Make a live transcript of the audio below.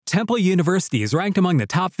Temple University is ranked among the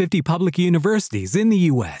top 50 public universities in the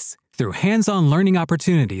U.S. Through hands-on learning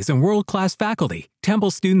opportunities and world-class faculty,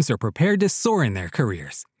 Temple students are prepared to soar in their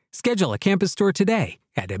careers. Schedule a campus tour today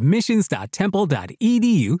at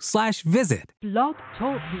admissions.temple.edu/visit. Blog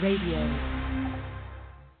Talk Radio.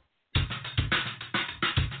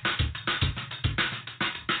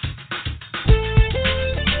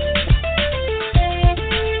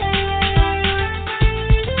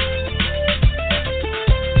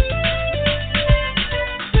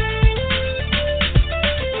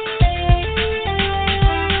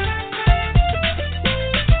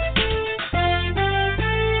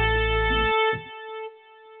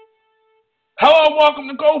 Hello, welcome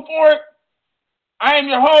to Go4it. I am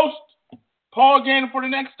your host, Paul. Again, for the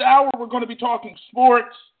next hour, we're going to be talking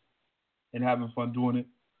sports and having fun doing it.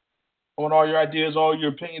 I want all your ideas, all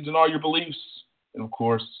your opinions, and all your beliefs. And, of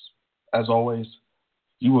course, as always,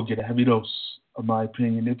 you will get a heavy dose of my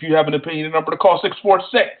opinion. If you have an opinion, the number to call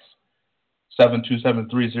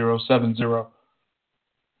 646-727-3070.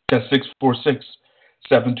 That's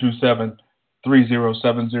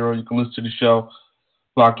 646-727-3070. You can listen to the show.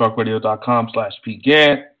 blogtalkradio.com/Pete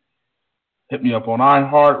Gant. Hit me up on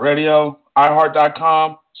iHeartRadio,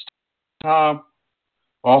 iHeart.com,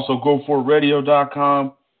 also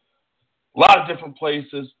Go4radio.com. A lot of different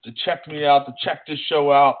places to check me out, to check this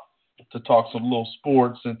show out, to talk some little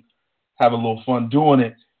sports and have a little fun doing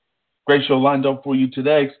it. Great show lined up for you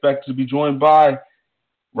today. Expected to be joined by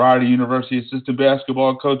Rider University assistant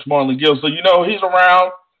basketball coach Marlon Gill. So you know he's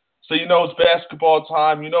around. So you know it's basketball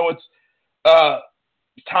time. You know it's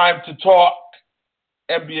time to talk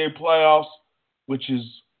NBA playoffs, which is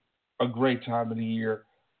a great time of the year.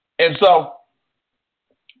 And so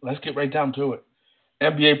let's get right down to it.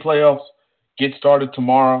 NBA playoffs get started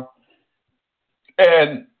tomorrow.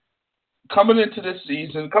 And coming into this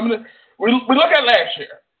season, we look at last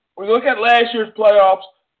year. We look at last year's playoffs.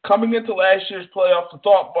 Coming into last year's playoffs, the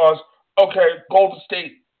thought was, okay, Golden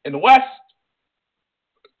State in the West,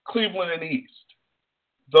 Cleveland in the East.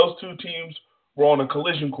 Those two teams were on a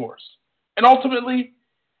collision course. And ultimately,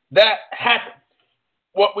 that happened.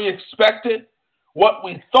 What we expected, what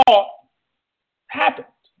we thought, happened.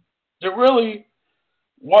 There really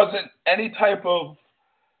wasn't any type of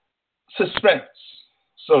suspense,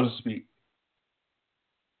 so to speak.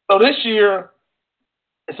 So this year,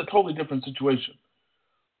 it's a totally different situation.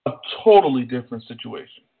 A totally different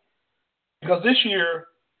situation. Because this year,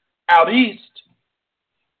 out East,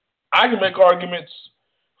 I can make arguments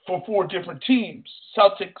for four different teams: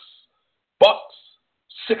 Celtics, Bucks,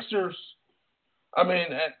 Sixers, and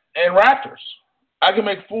Raptors. I can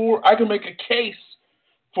make a case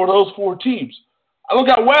for those four teams. I look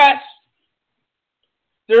at West,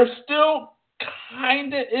 there still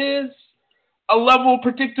kind of is a level of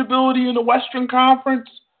predictability in the Western Conference.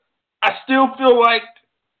 I still feel like,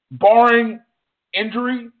 barring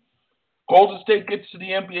injury, Golden State gets to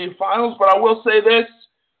the NBA Finals. But I will say this: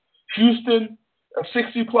 Houston, a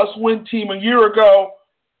 60-plus win team a year ago,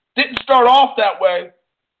 didn't start off that way,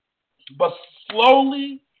 but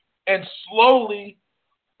slowly, they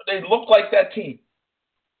look like that team.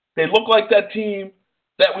 They look like that team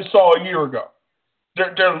that we saw a year ago.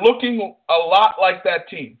 They're looking a lot like that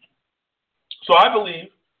team. So I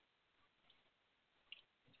believe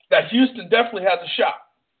that Houston definitely has a shot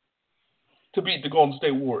to beat the Golden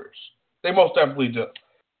State Warriors. They most definitely do.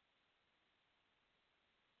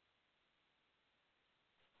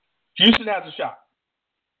 Houston has a shot.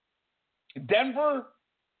 Denver,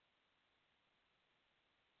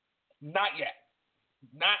 not yet.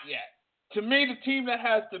 Not yet. To me, the team that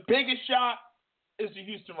has the biggest shot is the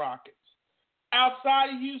Houston Rockets.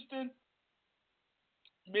 Outside of Houston,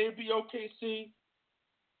 maybe OKC,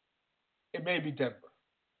 it may be Denver.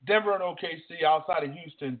 Denver and OKC outside of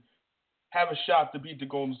Houston have a shot to beat the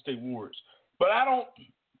Golden State Warriors. But I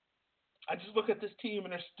just look at this team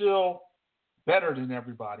and they're still better than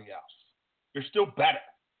everybody else. They're still better.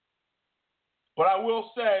 But I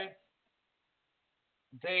will say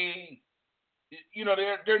they're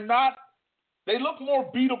not, they look more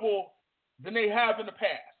beatable than they have in the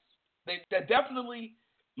past. They definitely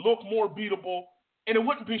look more beatable, and it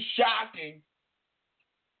wouldn't be shocking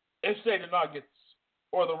if, say, the Nuggets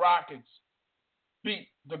or the Rockets beat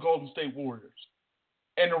the Golden State Warriors.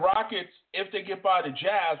 And the Rockets, if they get by the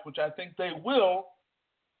Jazz, which I think they will,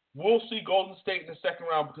 we'll see Golden State in the second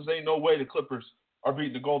round, because there ain't no way the Clippers are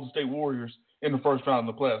beating the Golden State Warriors in the first round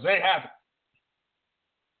of the playoffs. They ain't happening.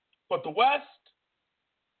 But the West,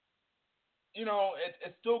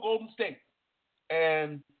 it's still Golden State.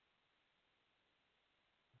 And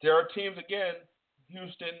there are teams, again,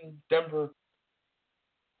 Houston, Denver,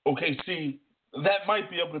 OKC, that might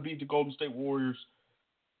be able to beat the Golden State Warriors.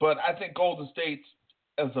 But I think Golden State's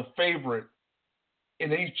as a favorite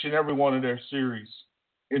in each and every one of their series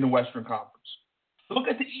in the Western Conference. Look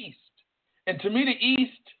at the East. And to me, the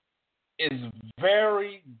East is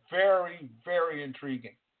very, very, very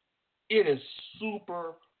intriguing. It is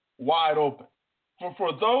super wide open.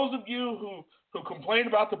 For those of you who complain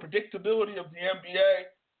about the predictability of the NBA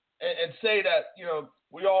and say that,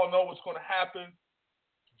 we all know what's going to happen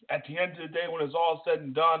at the end of the day when it's all said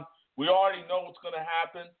and done, we already know what's going to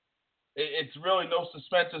happen. It's really no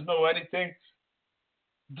suspense, there's no anything.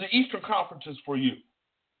 The Eastern Conference is for you.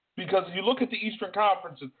 Because if you look at the Eastern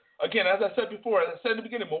Conference, again, as I said before, as I said in the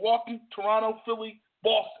beginning, Milwaukee, Toronto, Philly,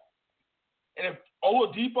 Boston. And if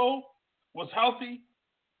Oladipo was healthy,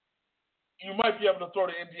 you might be able to throw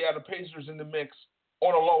the Indiana Pacers in the mix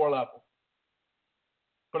on a lower level.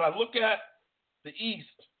 But I look at the East,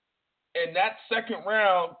 and that second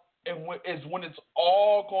round is when it's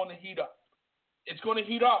all going to heat up. It's going to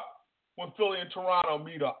heat up when Philly and Toronto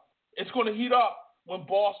meet up. It's going to heat up when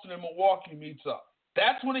Boston and Milwaukee meets up.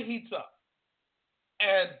 That's when it heats up.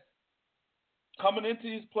 And coming into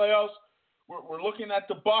these playoffs, we're looking at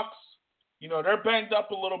the Bucks. They're banged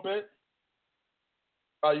up a little bit.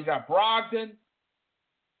 You got Brogdon,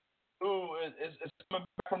 who is coming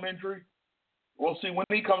back from injury. We'll see when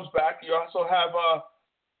he comes back. You also have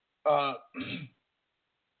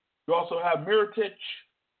Mirotic,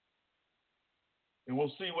 and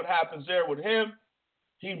we'll see what happens there with him.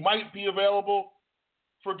 He might be available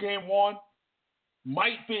for Game 1.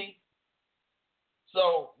 Might be.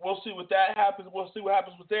 So we'll see what that happens. We'll see what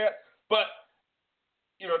happens with that. But,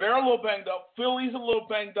 they're a little banged up. Philly's a little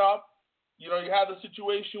banged up. You have the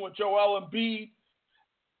situation with Joel Embiid.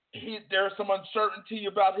 There's some uncertainty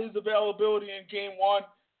about his availability in Game 1.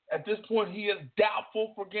 At this point, he is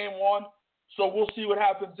doubtful for Game 1. So we'll see what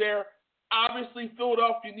happens there. Obviously,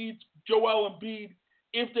 Philadelphia needs Joel Embiid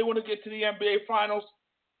if they want to get to the NBA Finals.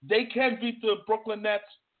 They can beat the Brooklyn Nets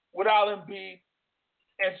without Embiid.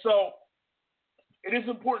 And so it is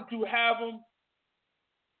important to have him,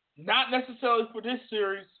 not necessarily for this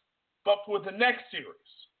series, but for the next series.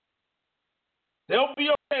 They'll be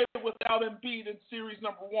okay without Embiid in series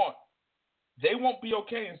number 1. They won't be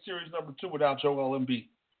okay in series number 2 without Joel Embiid.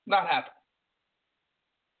 Not happening.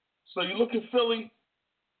 So you look at Philly,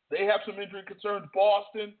 they have some injury concerns.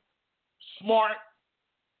 Boston, Smart,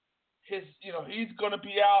 he's going to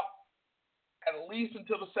be out at least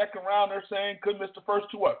until the second round. They're saying could miss the first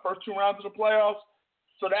two rounds of the playoffs.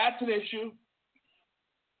 So that's an issue.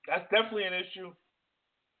 That's definitely an issue.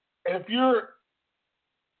 And if you're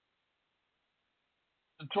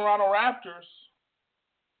the Toronto Raptors,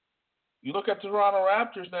 you look at the Toronto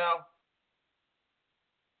Raptors now,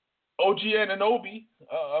 OG Anunoby,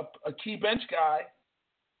 a key bench guy,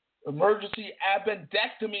 emergency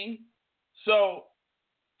appendectomy, so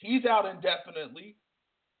he's out indefinitely.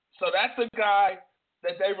 So that's a guy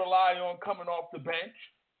that they rely on coming off the bench.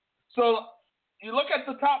 So you look at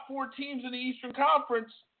the top 4 teams in the Eastern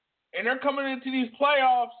Conference, and they're coming into these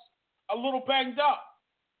playoffs a little banged up.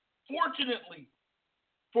 Fortunately,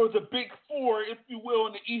 for the Big Four, if you will,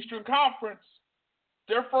 in the Eastern Conference,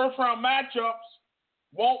 their first-round matchups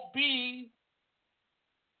won't be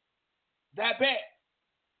that bad.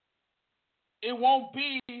 It won't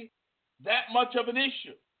be that much of an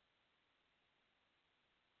issue.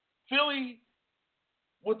 Philly,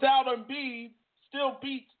 without Embiid, still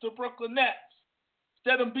beats the Brooklyn Nets.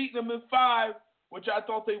 Instead of beating them in 5, which I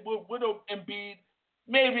thought they would with Embiid,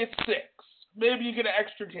 maybe it's 6. Maybe you get an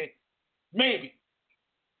extra game. Maybe.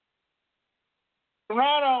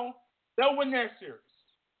 Toronto, they'll win their series.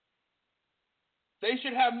 They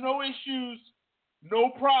should have no issues, no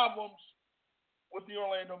problems with the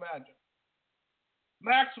Orlando Magic.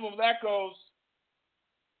 Maximum that goes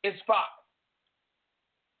is 5.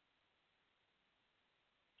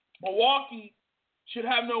 Milwaukee should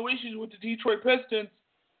have no issues with the Detroit Pistons,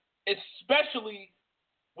 especially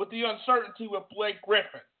with the uncertainty with Blake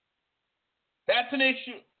Griffin. That's an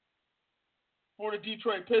issue for the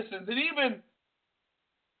Detroit Pistons. And even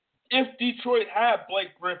if Detroit had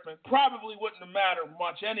Blake Griffin, probably wouldn't have mattered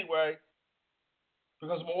much anyway,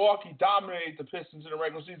 because Milwaukee dominated the Pistons in the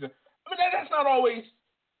regular season. I mean, that's not always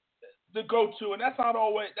the go-to, and that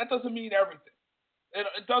doesn't mean everything.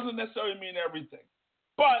 It doesn't necessarily mean everything.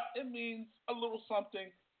 But it means a little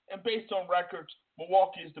something, and based on records,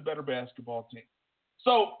 Milwaukee is the better basketball team.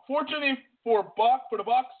 So, fortunately for the Bucks, for the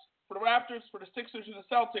Raptors, for the Sixers, and the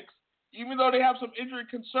Celtics, even though they have some injury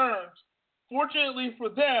concerns, fortunately for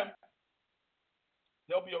them,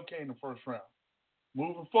 they'll be okay in the first round.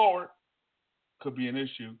 Moving forward, could be an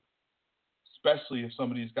issue, especially if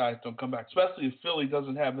some of these guys don't come back, especially if Philly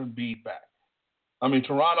doesn't have Embiid back. I mean,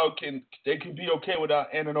 Toronto can be okay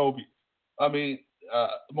without Anunoby. I mean,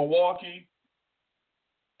 Milwaukee,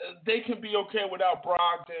 they can be okay without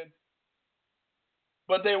Brogdon,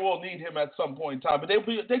 but they will need him at some point in time. But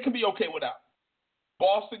they can be okay without.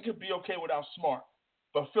 Boston can be okay without Smart,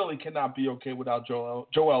 but Philly cannot be okay without Joel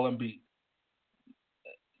Embiid.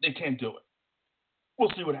 They can't do it.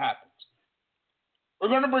 We'll see what happens. We're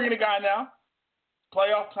going to bring in a guy now.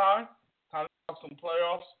 Playoff time. Time to talk some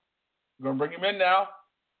playoffs. We're going to bring him in now.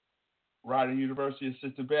 Rider University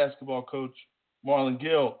assistant basketball coach, Marlon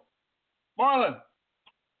Gill. Marlon.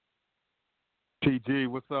 TG,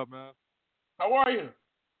 what's up, man? How are you?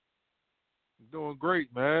 Doing great,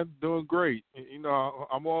 man. Doing great. You know,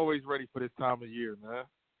 I'm always ready for this time of year, man.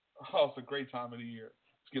 Oh, it's a great time of the year.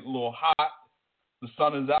 It's getting a little hot. The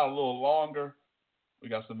sun is out a little longer. We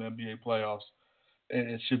got some NBA playoffs. And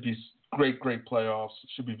it should be great playoffs. It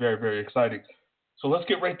should be very, very exciting. So let's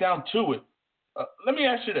get right down to it. Let me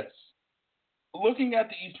ask you this. Looking at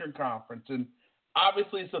the Eastern Conference, and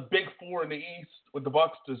obviously it's a big four in the East with the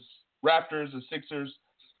Bucks, the Raptors, the Sixers,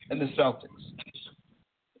 and the Celtics.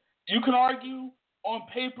 You can argue on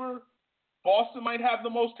paper Boston might have the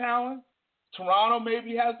most talent. Toronto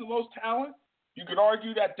maybe has the most talent. You could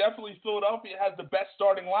argue that definitely Philadelphia has the best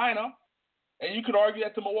starting lineup. And you could argue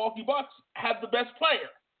that the Milwaukee Bucks have the best player.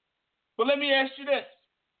 But let me ask you this.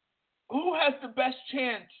 Who has the best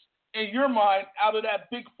chance in your mind out of that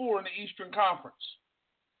big four in the Eastern Conference?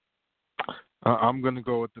 I'm going to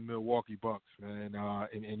go with the Milwaukee Bucks, man.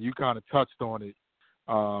 And you kind of touched on it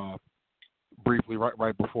briefly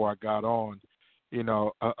right before I got on. You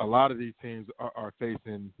know, a lot of these teams are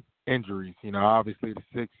facing injuries. You know, obviously the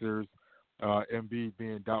Sixers, Embiid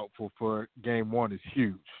being doubtful for Game 1 is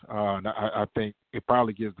huge. And I think it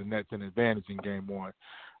probably gives the Nets an advantage in Game 1.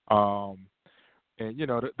 And, you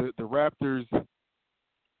know, the Raptors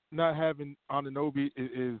not having Anunoby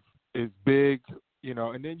is big, you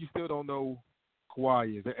know, and then you still don't know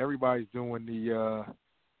Kawhi is. Everybody's doing the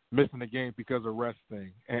missing the game because of rest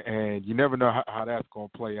thing, and you never know how that's going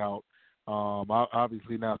to play out.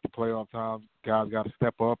 Obviously, now at the playoff time, guys got to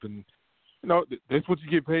step up, and you know that's what you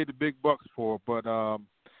get paid the big bucks for. But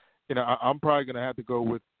you know, I'm probably going to have to go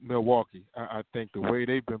with Milwaukee. I think the way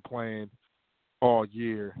they've been playing all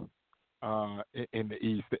year in the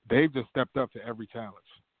East, they've just stepped up to every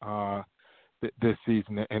challenge this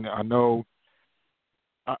season, and I know.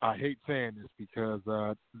 I hate saying this because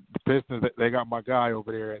the Pistons, they got my guy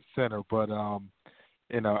over there at center, but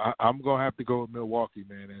you know I'm gonna have to go with Milwaukee,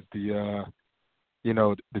 man, as the you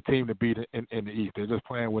know the team to beat in the East. They're just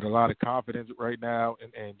playing with a lot of confidence right now,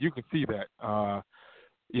 and you can see that.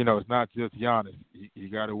 You know, it's not just Giannis. You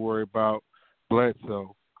got to worry about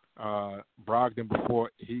Bledsoe. Brogdon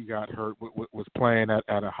before he got hurt was playing at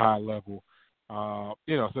a high level.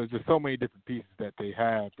 You know, so there's just so many different pieces that they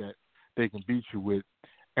have that they can beat you with.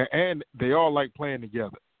 And they all like playing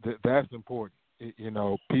together. That's important. You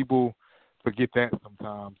know, people forget that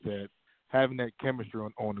sometimes, that having that chemistry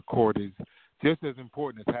on the court is just as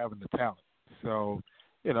important as having the talent. So,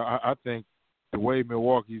 you know, I think the way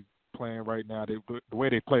Milwaukee's playing right now, the way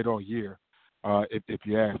they played all year, if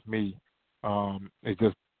you ask me, is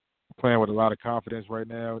just playing with a lot of confidence right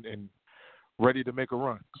now and ready to make a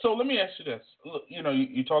run. So let me ask you this. Look, you know,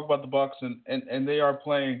 you talk about the Bucks, and they are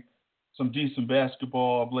playing some decent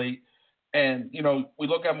basketball of late. And, you know, we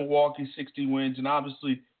look at Milwaukee, 60 wins, and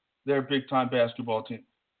obviously they're a big-time basketball team.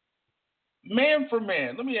 Man for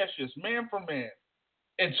man, let me ask you this, man for man,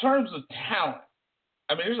 in terms of talent,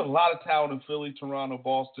 I mean, there's a lot of talent in Philly, Toronto,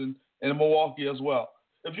 Boston, and Milwaukee as well.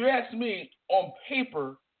 If you ask me, on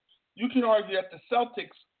paper, you can argue that the Celtics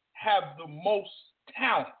have the most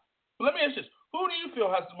talent. But let me ask you this, who do you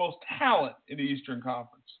feel has the most talent in the Eastern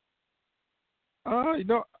Conference? You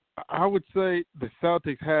know, I would say the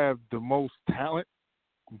Celtics have the most talent,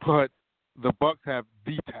 but the Bucks have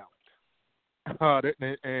the talent.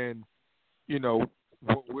 And you know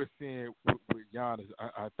what we're seeing with Giannis,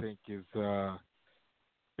 I think is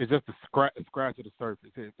just a scratch of the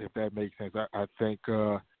surface, if that makes sense. I think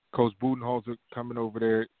Coach Budenholzer coming over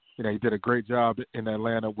there, you know, he did a great job in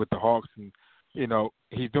Atlanta with the Hawks, and you know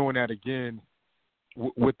he's doing that again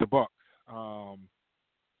with the Bucks.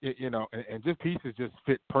 You know, and just pieces just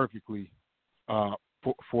fit perfectly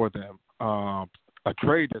for them. A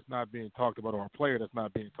trade that's not being talked about, or a player that's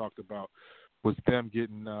not being talked about, was them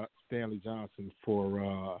getting Stanley Johnson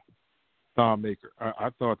for Thon Maker. I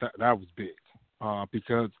thought that was big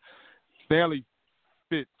because Stanley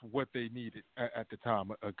fits what they needed at the time.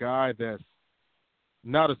 A guy that's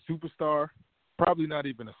not a superstar, probably not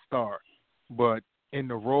even a star, but in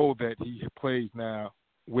the role that he plays now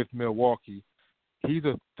with Milwaukee, he's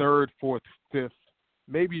a third, fourth, fifth,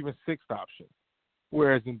 maybe even sixth option.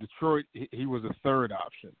 Whereas in Detroit, he was a third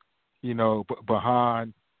option,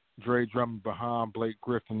 behind Dre Drummond, behind Blake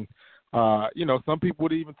Griffin. Some people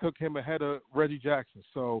would even took him ahead of Reggie Jackson.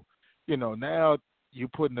 So, now you're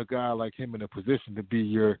putting a guy like him in a position to be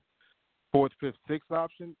your fourth, fifth, sixth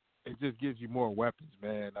option. It just gives you more weapons,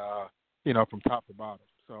 man, from top to bottom.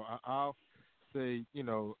 So I'll say,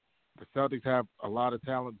 the Celtics have a lot of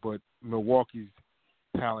talent, but Milwaukee's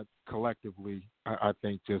talent collectively, I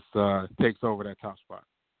think, just takes over that top spot.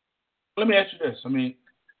 Let me ask you this. I mean,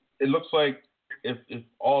 it looks like if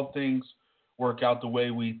all things work out the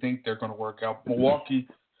way we think they're going to work out, Milwaukee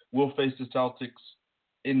will face the Celtics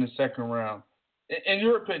in the second round. In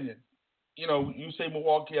your opinion, you say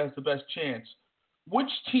Milwaukee has the best chance. Which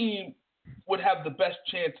team would have the best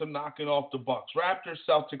chance of knocking off the Bucks? Raptors,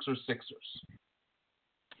 Celtics, or Sixers?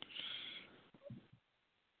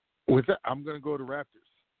 With that, I'm going to go to Raptors.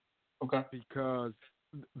 Okay. Because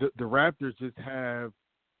the Raptors just have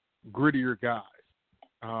grittier guys.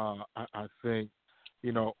 I think,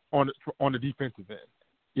 on the defensive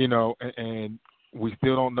end, and we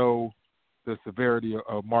still don't know the severity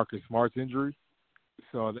of Marcus Smart's injury,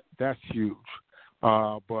 so that's huge.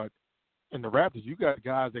 But in the Raptors, you got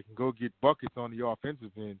guys that can go get buckets on the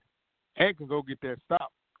offensive end and can go get that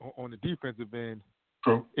stop on the defensive end.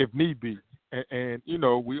 True. If need be. And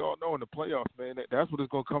we all know in the playoffs, man, that's what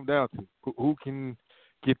it's going to come down to. Who can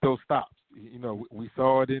get those stops? We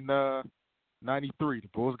saw it in '93. The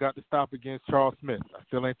Bulls got the stop against Charles Smith. I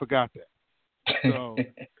still ain't forgot that. So,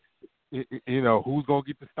 who's going to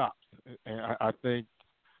get the stops? And I think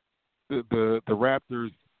the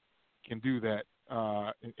Raptors can do that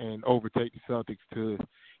and overtake the Celtics to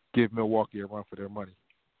give Milwaukee a run for their money.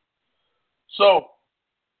 So,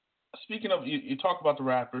 speaking of, you talk about the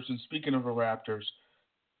Raptors, and speaking of the Raptors,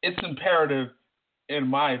 it's imperative, in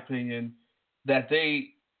my opinion, that they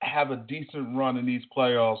have a decent run in these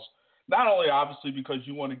playoffs, not only obviously because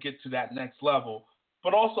you want to get to that next level,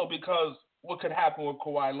 but also because what could happen with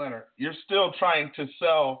Kawhi Leonard. You're still trying to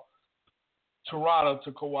sell Toronto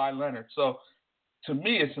to Kawhi Leonard. So, to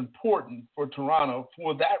me, it's important for Toronto,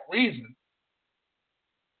 for that reason,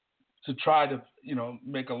 to try to,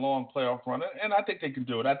 make a long playoff run. And I think they can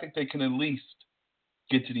do it. I think they can at least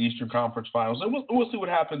get to the Eastern Conference Finals. And we'll see what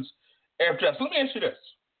happens after that. So let me ask you this.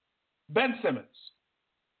 Ben Simmons,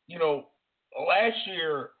 last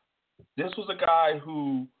year, this was a guy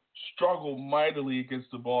who struggled mightily against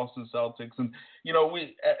the Boston Celtics. And,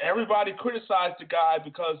 everybody criticized the guy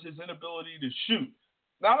because his inability to shoot.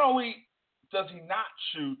 Not only does he not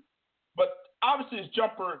shoot, but obviously his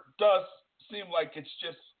jumper does seem like it's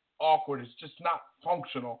just awkward. It's just not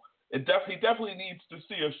functional. He definitely needs to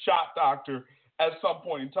see a shot doctor at some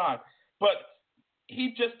point in time. But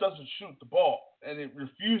he just doesn't shoot the ball, and it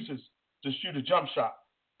refuses to shoot a jump shot.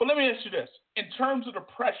 But let me ask you this. In terms of the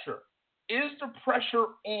pressure, is the pressure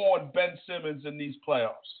on Ben Simmons in these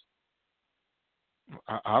playoffs?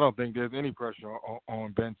 I don't think there's any pressure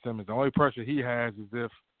on Ben Simmons. The only pressure he has is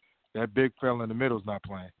if that big fella in the middle is not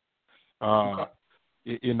playing. Okay.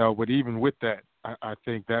 But even with that, I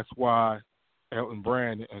think that's why Elton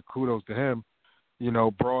Brand, and kudos to him,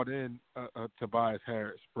 brought in Tobias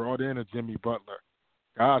Harris, brought in a Jimmy Butler,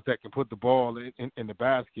 guys that can put the ball in the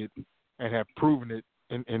basket and have proven it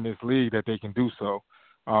in this league that they can do so.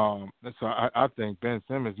 So I think Ben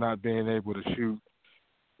Simmons not being able to shoot,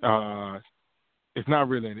 it's not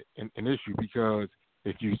really an issue, because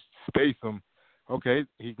if you space him, okay,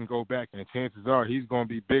 he can go back, and chances are he's going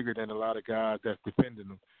to be bigger than a lot of guys that's defending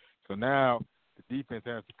him. So now the defense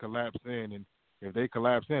has to collapse in, and if they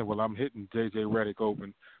collapse in, well, I'm hitting J.J. Redick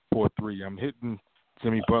open for a three. I'm hitting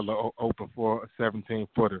Jimmy Butler open for a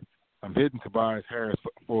 17-footer. I'm hitting Tobias Harris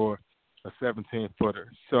for a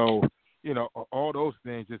 17-footer. So, all those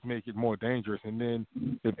things just make it more dangerous. And then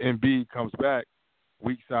if Embiid comes back,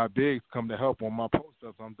 weak side bigs come to help on my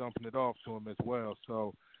post-ups. I'm dumping it off to him as well.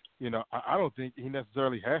 So, I don't think he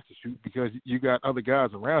necessarily has to shoot, because you got other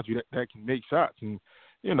guys around you that can make shots. And,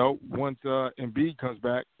 once Embiid comes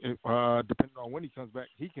back, depending on when he comes back,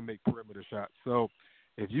 he can make perimeter shots. So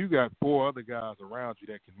if you got four other guys around you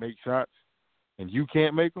that can make shots and you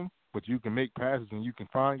can't make them, but you can make passes and you can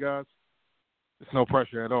find guys, there's no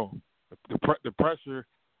pressure at all. The pressure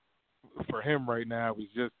for him right now is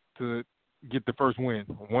just to get the first win.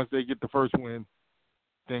 Once they get the first win,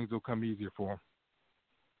 things will come easier for him.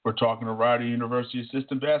 We're talking to Rider University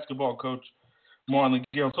assistant basketball coach Marlon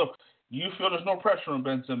Gill. So you feel there's no pressure on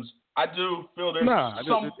Ben Simmons? I do feel there's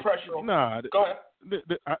some pressure on. Go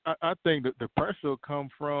ahead. I think that the pressure will come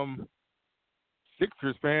from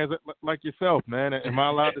Sixers fans like yourself, man. Am I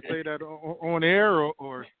allowed to say that on air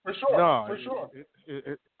or For sure, no? for sure.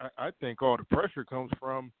 I think all the pressure comes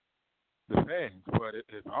from the fans. But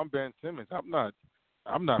if I'm Ben Simmons, I'm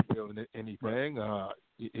not feeling anything.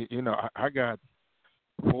 I got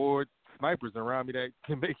 4 snipers around me that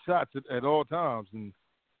can make shots at all times, and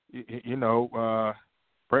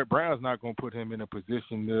Brett Brown's not going to put him in a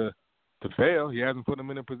position to fail. He hasn't put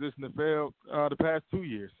him in a position to fail the past 2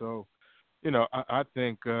 years. So, I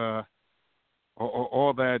think all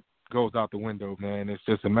that goes out the window, man. It's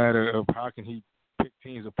just a matter of how can he pick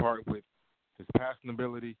teams apart with his passing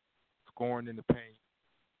ability, scoring in the paint,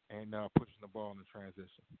 and pushing the ball in the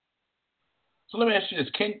transition. So let me ask you this: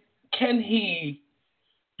 Can he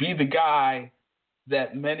be the guy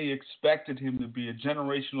that many expected him to be, a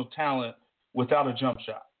generational talent without a jump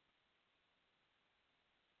shot?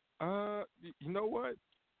 You know what?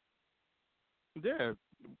 Yeah.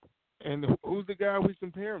 And who's the guy we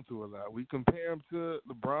compare him to a lot? We compare him to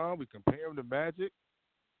LeBron. We compare him to Magic.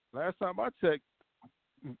 Last time I checked,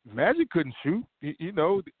 Magic couldn't shoot.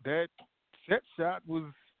 That set shot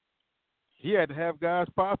was – he had to have guys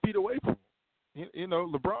 5 feet away from him.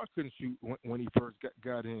 LeBron couldn't shoot when he first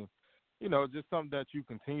got in. Just something that you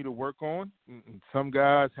continue to work on. Some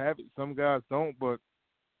guys have it, some guys don't, but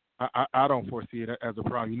I don't foresee it as a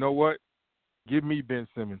problem. You know what? Give me Ben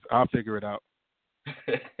Simmons. I'll figure it out.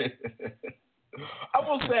 I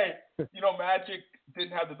will say, Magic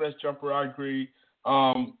didn't have the best jumper. I agree.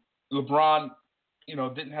 LeBron,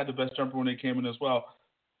 didn't have the best jumper when they came in as well.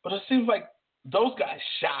 But it seems like those guys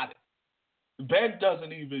shot it. Ben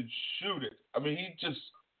doesn't even shoot it. I mean, he just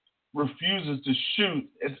refuses to shoot.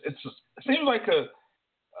 It seems like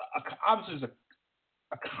obviously it's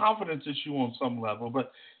a confidence issue on some level,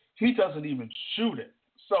 but he doesn't even shoot it.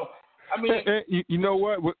 So, I mean, you know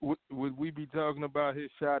what? Would we be talking about his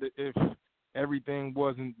shot if everything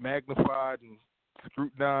wasn't magnified and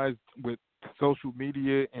scrutinized with social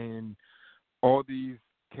media and all these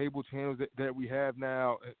cable channels that we have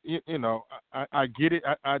now? I get it.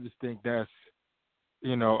 I just think that's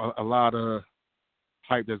a lot of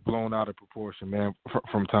hype that's blown out of proportion, man,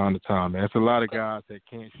 from time to time, man. It's a lot of guys that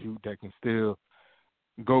can't shoot that can still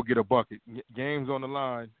go get a bucket. Game's on the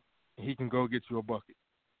line, he can go get you a bucket.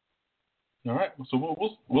 All right, so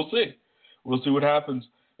we'll see. We'll see what happens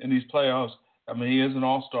in these playoffs. I mean, he is an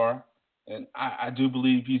all-star, and I do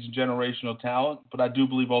believe he's a generational talent, but I do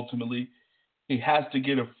believe ultimately he has to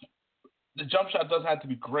get the jump shot doesn't have to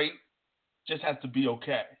be great, just has to be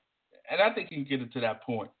okay. And I think he can get it to that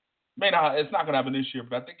point. It's not going to happen this year,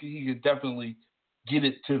 but I think he can definitely get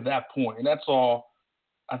it to that point. And that's all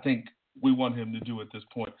I think we want him to do at this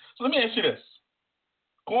point. So let me ask you this.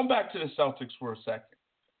 Going back to the Celtics for a second.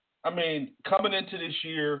 I mean, coming into this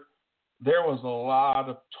year, there was a lot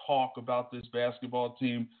of talk about this basketball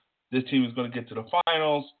team. This team is going to get to the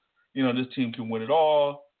finals. This team can win it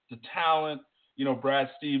all. The talent, Brad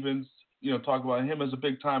Stevens, talk about him as a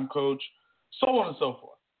big-time coach, so on and so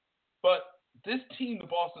forth. But this team, the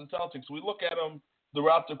Boston Celtics, we look at them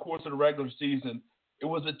throughout the course of the regular season. It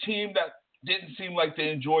was a team that didn't seem like they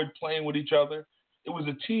enjoyed playing with each other. It was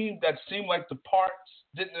a team that seemed like the parts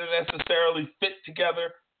didn't necessarily fit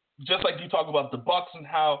together. Just like you talk about the Bucks and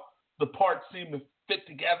how the parts seem to fit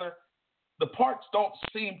together. The parts don't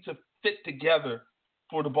seem to fit together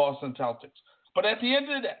for the Boston Celtics. But at the end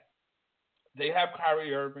of the day, they have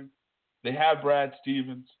Kyrie Irving. They have Brad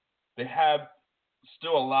Stevens. They have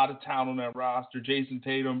still a lot of talent on that roster. Jason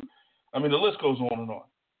Tatum. I mean, the list goes on and on.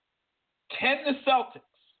 Can the Celtics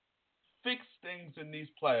fix things in these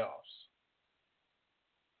playoffs?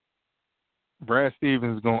 Brad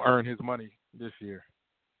Stevens is going to earn his money this year.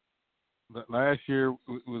 Last year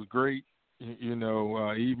was great,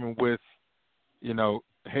 even with,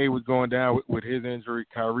 Hayward going down with his injury,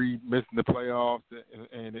 Kyrie missing the playoffs,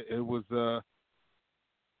 and it was the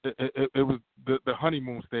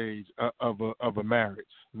honeymoon stage of a marriage.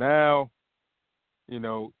 Now,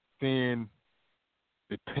 seeing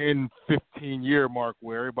the 10, 15-year mark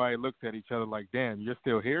where everybody looks at each other like, damn, you're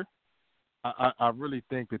still here? I really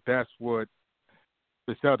think that's what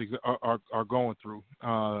the Celtics are going through.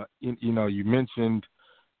 You mentioned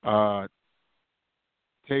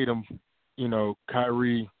Tatum,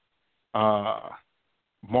 Kyrie,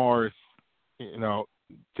 Morris,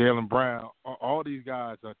 Jaylen Brown. All these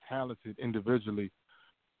guys are talented individually,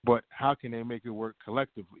 but how can they make it work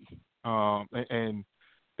collectively? And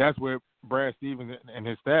that's where Brad Stevens and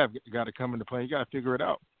his staff got to come into play. You got to figure it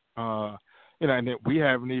out. And then we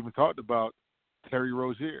haven't even talked about Terry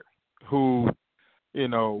Rozier, who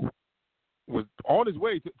was on his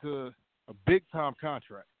way to a big-time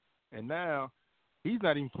contract. And now he's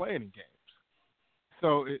not even playing in games.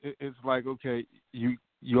 So it's like, okay, you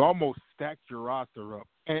almost stacked your roster up,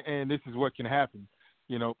 and this is what can happen,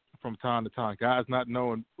 from time to time. Guys not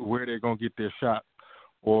knowing where they're going to get their shot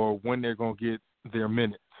or when they're going to get their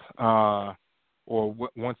minutes.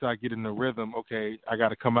 Once I get in the rhythm, okay, I got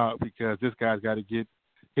to come out because this guy's got to get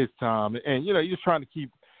his time. And, you're just trying to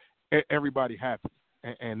keep everybody happy.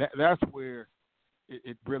 And that's where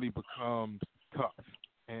it really becomes tough.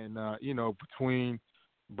 And, between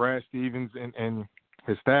Brad Stevens and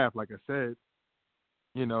his staff, like I said,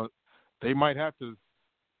 they might have to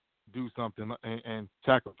do something and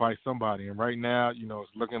sacrifice somebody. And right now,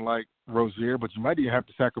 it's looking like Rozier, but you might even have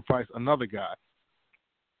to sacrifice another guy,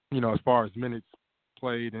 as far as minutes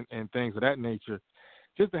played and things of that nature,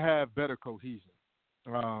 just to have better cohesion.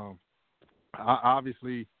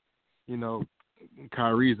 Obviously,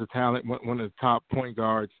 Kyrie is a talent, one of the top point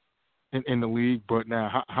guards in the league, but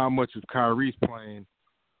now how much of Kyrie's playing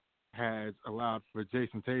has allowed for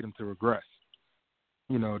Jason Tatum to regress?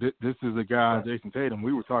 This is a guy, Jason Tatum,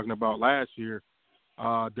 we were talking about last year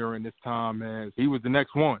during this time as he was the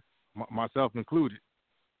next one, myself included.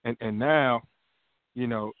 And now,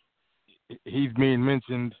 he's being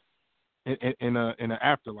mentioned in an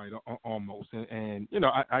afterlight almost. And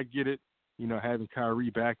I get it, having Kyrie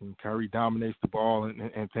back, and Kyrie dominates the ball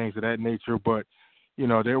and things of that nature. But,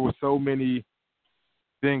 there were so many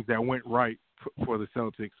things that went right for the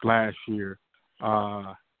Celtics last year.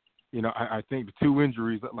 I think the two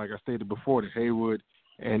injuries, like I stated before, the Hayward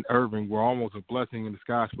and Irving, were almost a blessing in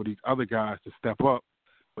disguise for these other guys to step up.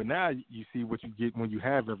 But now you see what you get when you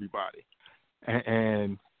have everybody.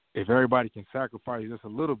 And if everybody can sacrifice just a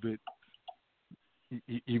little bit,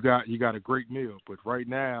 you got a great meal. But right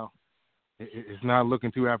now, it's not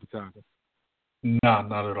looking too appetizing. No,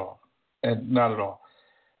 not at all. And not at all.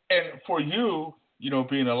 And for you,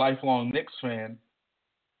 being a lifelong Knicks fan,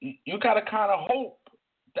 you got to kind of hope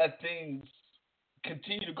that things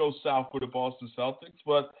continue to go south with the Boston Celtics.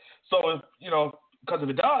 But so if, because if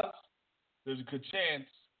it does, there's a good chance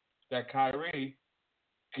that Kyrie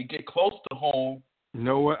could get close to home. You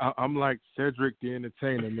know what? I'm like Cedric the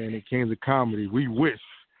Entertainer, man, in Kings of Comedy. We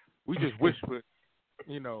just wish for,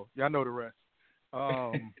 y'all know the rest.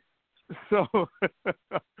 So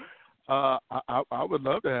I would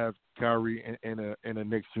love to have Kyrie in a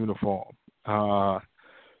Knicks uniform.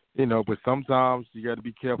 But sometimes you got to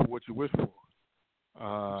be careful what you wish for.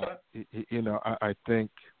 I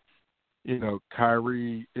think,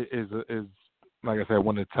 Kyrie is like I said,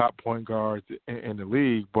 one of the top point guards in the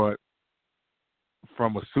league, but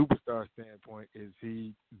from a superstar standpoint, is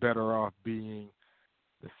he better off being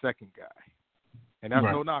the second guy? And that's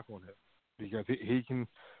no knock on him, because he can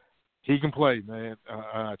play, man.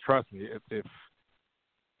 Trust me.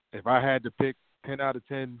 If I had to pick 10 out of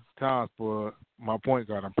 10 times for my point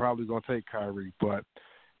guard, I'm probably going to take Kyrie. But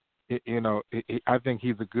I think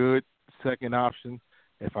he's a good second option.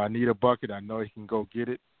 If I need a bucket, I know he can go get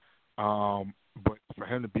it. But for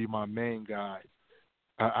him to be my main guy,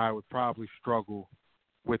 I would probably struggle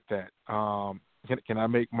with that. Can I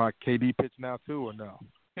make my KD pitch now too, or no?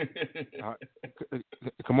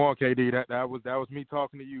 Come on, KD. That was me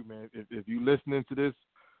talking to you, man. If you listening to this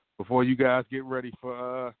before you guys get ready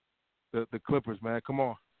for the Clippers, man, come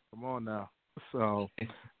on now. So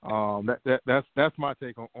that's my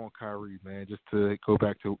take on Kyrie, man. Just to go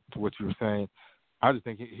back to what you were saying, I just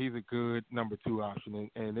think he's a good number 2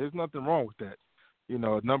 option, and there's nothing wrong with that.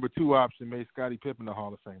 A number 2 option made Scottie Pippen the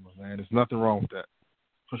Hall of Famer, man. There's nothing wrong with that.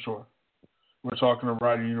 For sure. We're talking to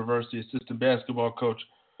Rider University assistant basketball coach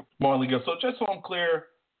Marlon Gill. So just so I'm clear,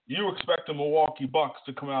 you expect the Milwaukee Bucks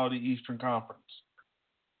to come out of the Eastern Conference?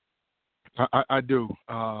 I do.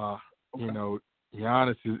 Okay.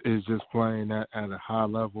 Giannis is just playing at a high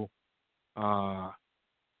level. I've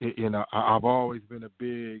always been a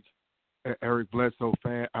big Eric Bledsoe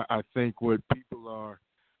fan. I think what people are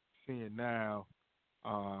seeing now,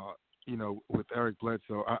 with Eric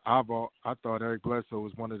Bledsoe, I thought Eric Bledsoe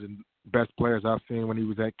was one of the best players I've seen when he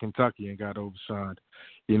was at Kentucky and got overshined.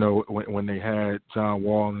 When they had John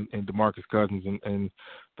Wall and DeMarcus Cousins and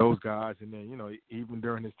those guys, and then even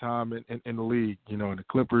during his time in the league, in the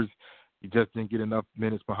Clippers, he just didn't get enough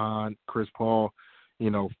minutes behind Chris Paul.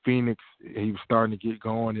 Phoenix, he was starting to get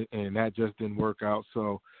going, and that just didn't work out.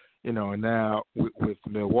 So, and now with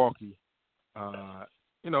Milwaukee,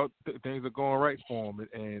 things are going right for him,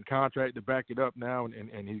 and contract to back it up now,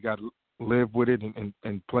 and he's got to live with it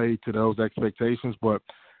and play to those expectations. But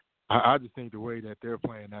I just think the way that they're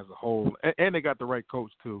playing as a whole, and they got the right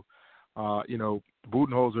coach too.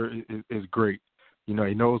 Budenholzer is great. He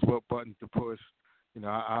knows what buttons to push.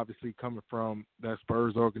 Obviously coming from that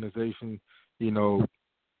Spurs organization,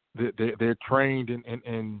 they're trained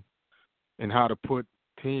in how to put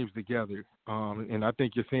teams together. And I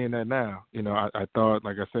think you're seeing that now. I thought,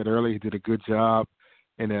 like I said earlier, he did a good job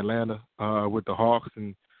in Atlanta with the Hawks,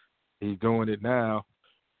 and he's doing it now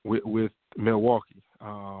with Milwaukee.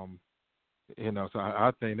 So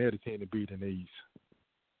I think they're the team to beat in the East.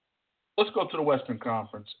 Let's go to the Western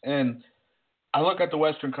Conference. And I look at the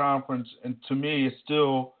Western Conference, and to me, it's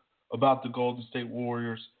still about the Golden State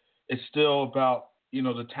Warriors. It's still about,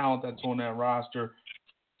 the talent that's on that roster.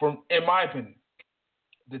 In my opinion,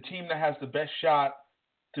 the team that has the best shot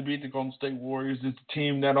to beat the Golden State Warriors is the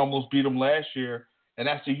team that almost beat them last year, and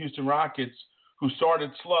that's the Houston Rockets, who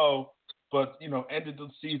started slow but, ended the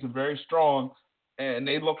season very strong, and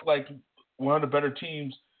they look like one of the better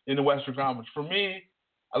teams in the Western Conference. For me,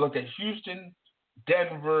 I look at Houston,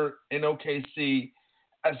 Denver, and OKC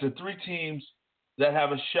as the three teams that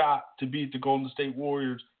have a shot to beat the Golden State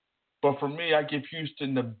Warriors. But for me, I give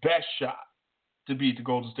Houston the best shot to beat the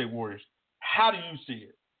Golden State Warriors. How do you see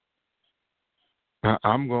it?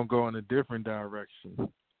 I'm going to go in a different direction.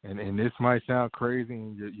 And this might sound crazy,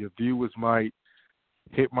 and your viewers might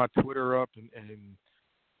hit my Twitter up and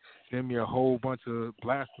send me a whole bunch of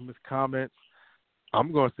blasphemous comments.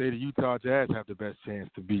 I'm going to say the Utah Jazz have the best chance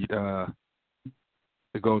to beat the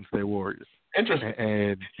Golden State Warriors. Interesting.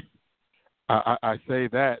 And I say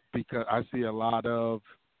that because I see a lot of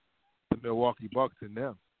the Milwaukee Bucks in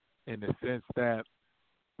them, in the sense that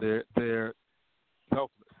they're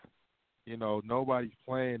selfless. Nobody's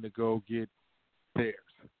playing to go get theirs.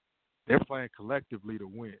 They're playing collectively to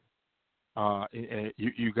win. And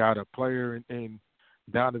you got a player in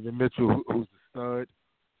Donovan Mitchell who's a stud.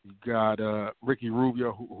 You got Ricky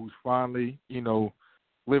Rubio who's finally,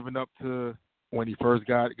 living up to when he first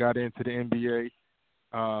got into the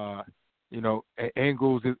NBA.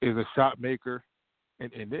 Ingles is a shot maker.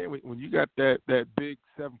 And then when you got that big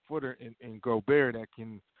 7-footer in Gobert that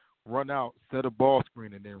can run out, set a ball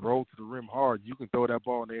screen, and then roll to the rim hard, you can throw that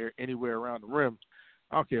ball in the air anywhere around the rim.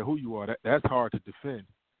 I don't care who you are. That's hard to defend.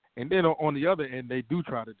 And then on the other end, they do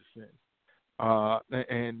try to defend.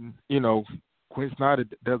 Quinn Snyder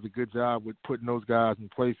does a good job with putting those guys in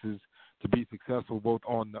places to be successful both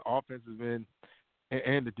on the offensive end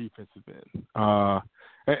and the defensive end.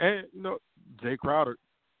 Jay Crowder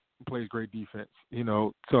plays great defense,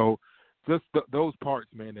 So just those parts,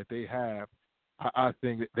 man, that they have, I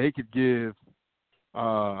think that they could give,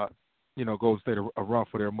 Golden State a run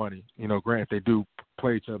for their money. Granted, they do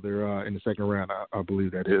play each other in the second round, I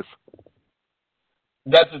believe that is.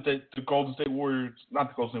 That's if the Golden State Warriors, not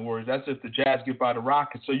the Golden State Warriors, that's if the Jazz get by the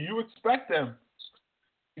Rockets. So you expect them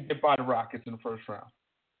to get by the Rockets in the first round?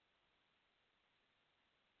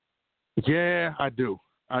 Yeah, I do.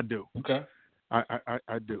 Okay.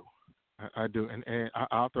 I do. I do. And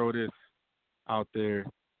I'll throw this out there.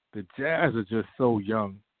 The Jazz are just so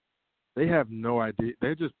young. They have no idea.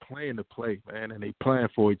 They're just playing to play, man, and they playing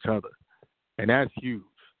for each other. And that's huge.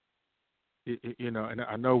 And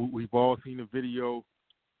I know we've all seen the video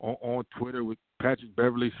on Twitter with Patrick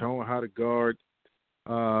Beverley showing how to guard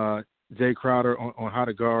Jay Crowder on how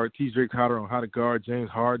to guard T.J. Crowder on how to guard James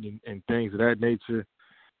Harden and things of that nature.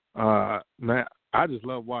 Man, I just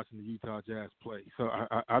love watching the Utah Jazz play. So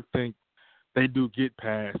I think they do get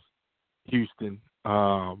past Houston.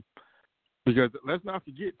 Because let's not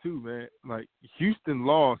forget, too, man, like Houston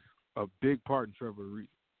lost a big part in Trevor Ariza.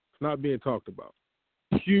 It's not being talked about.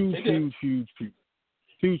 Huge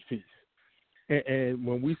piece. And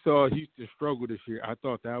when we saw Houston struggle this year, I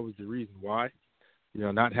thought that was the reason why.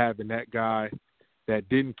 Not having that guy that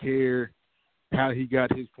didn't care how he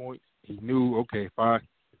got his points. He knew, okay, if I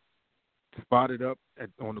spotted up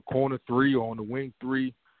on the corner 3 or on the wing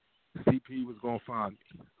 3, CP was going to find me.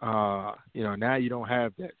 Now you don't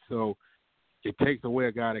have that. So it takes away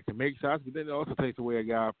a guy that can make shots, but then it also takes away a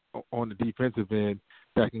guy on the defensive end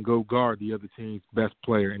that can go guard the other team's best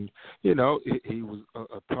player. And, he was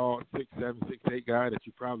a tall 6'7", 6'8" guy that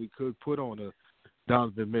you probably could put on a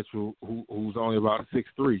Donovan Mitchell who's only about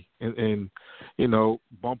 6'3", and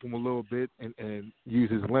bump him a little bit and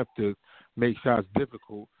use his length to make shots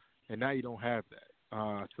difficult. And now you don't have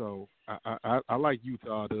that. So I like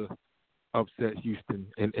Utah to upset Houston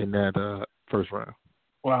in that first round.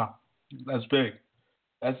 Wow. That's big.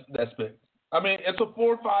 That's big. I mean, it's a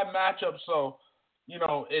 4-5 matchup, so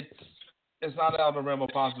it's not out of the realm of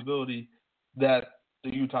possibility that the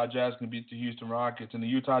Utah Jazz can beat the Houston Rockets, and the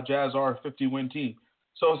Utah Jazz are a 50-win team.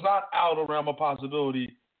 So it's not out of the realm of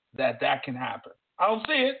possibility that can happen. I don't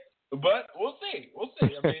see it, but we'll see.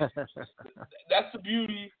 I mean, that's the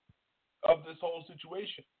beauty of this whole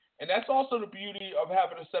situation, and that's also the beauty of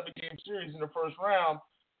having a 7-game series in the first round,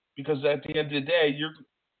 because at the end of the day,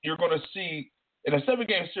 you're going to see in a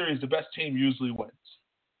 7-game series, the best team usually wins.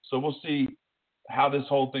 So we'll see how this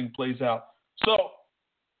whole thing plays out. So,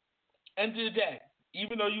 end of the day,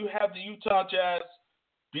 even though you have the Utah Jazz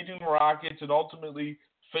beating the Rockets and ultimately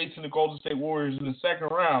facing the Golden State Warriors in the second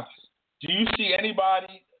round, do you see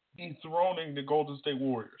anybody dethroning the Golden State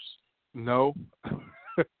Warriors? No.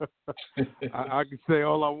 I can say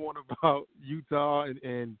all I want about Utah,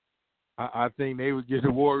 and I think they would give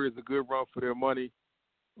the Warriors a good run for their money.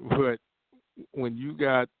 But when you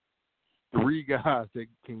got 3 guys that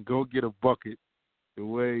can go get a bucket, the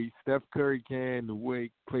way Steph Curry can, the way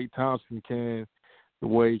Klay Thompson can, the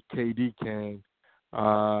way KD can,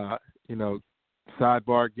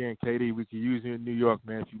 sidebar again, KD, we could use you in New York,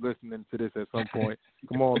 man. If you're listening to this at some point,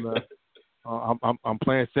 come on, man. I'm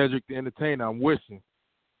playing Cedric the Entertainer. I'm wishing,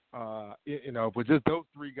 but just those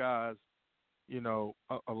 3 guys,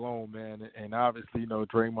 alone, man, and obviously,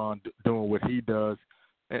 Draymond doing what he does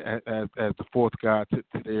as the 4th guy to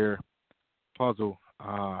their puzzle.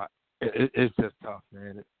 It's just tough,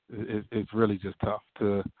 man. It's really just tough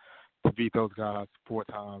to beat those guys 4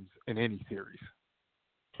 times in any series.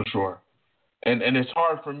 For sure. And it's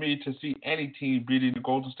hard for me to see any team beating the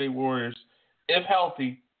Golden State Warriors if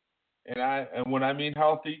healthy. And when I mean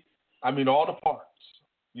healthy, I mean all the parts.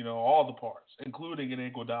 All the parts, including an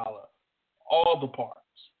Iguodala. All the parts.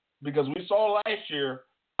 Because we saw last year,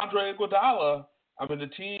 Andre Iguodala, the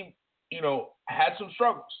team, had some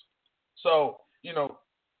struggles. So,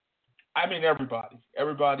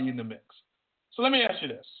 everybody in the mix. So let me ask you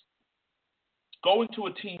this. Going to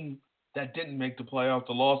a team that didn't make the playoffs,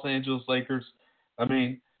 the Los Angeles Lakers,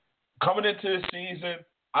 coming into this season,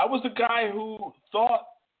 I was the guy who thought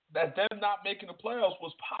that them not making the playoffs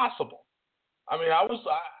was possible. I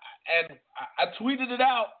tweeted it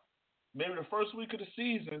out maybe the first week of the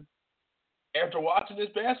season after watching this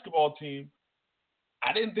basketball team.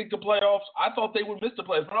 I didn't think the playoffs, I thought they would miss the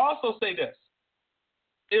playoffs. But I'll also say this.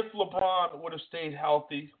 If LeBron would have stayed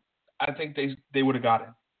healthy, I think they would have got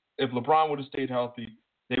in. If LeBron would have stayed healthy,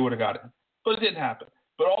 they would have got in. But it didn't happen.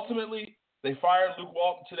 But ultimately, they fired Luke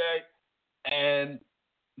Walton today, and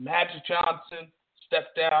Magic Johnson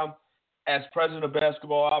stepped down as president of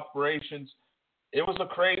basketball operations. It was a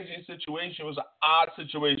crazy situation. It was an odd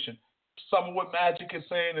situation. Some of what Magic is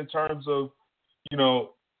saying in terms of,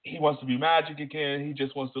 he wants to be Magic again. He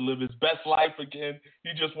just wants to live his best life again.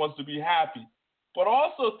 He just wants to be happy. But I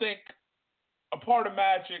also think a part of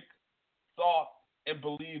Magic thought and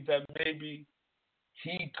believed that maybe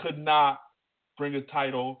he could not bring a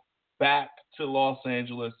title back to Los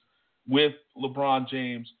Angeles with LeBron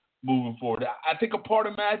James moving forward. I think a part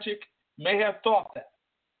of Magic may have thought that,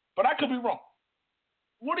 but I could be wrong.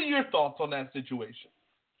 What are your thoughts on that situation?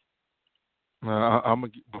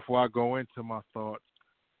 Before I go into my thoughts,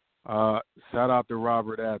 shout out to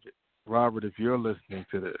Robert Abbott. Robert, if you're listening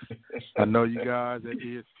to this, I know you guys at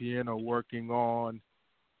ESPN are working on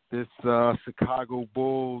this Chicago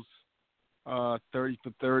Bulls 30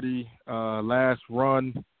 for 30 last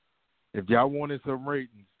run. If y'all wanted some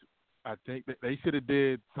ratings, I think that they should have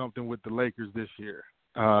did something with the Lakers this year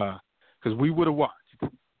because we would have watched.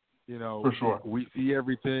 For sure. We see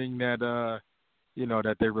everything that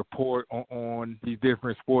that they report on these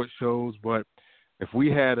different sports shows, but if we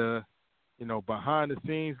had a behind the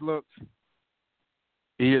scenes look,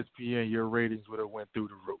 ESPN, your ratings would have went through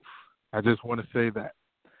the roof. I just want to say that.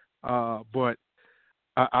 But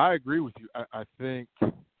I agree with you. I think,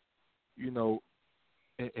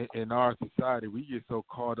 in our society, we get so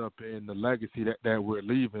caught up in the legacy that we're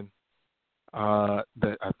leaving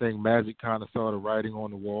that I think Magic kind of saw the writing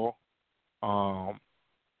on the wall.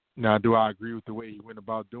 Now, do I agree with the way he went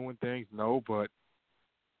about doing things? No, but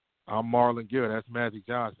I'm Marlon Gill. That's Magic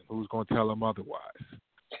Johnson. Who's going to tell him otherwise?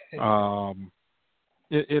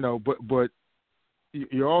 But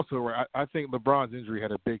you're also right. I think LeBron's injury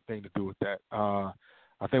had a big thing to do with that. I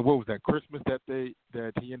think what was that Christmas that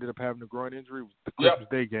he ended up having a groin injury? It was the Christmas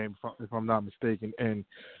Day game, if I'm not mistaken. And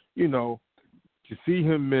to see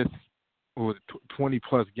him miss 20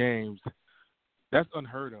 plus games, that's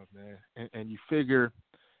unheard of, man. And you figure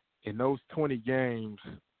in those 20 games,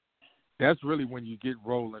 that's really when you get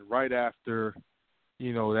rolling right after,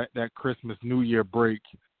 that Christmas, New Year break,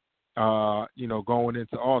 going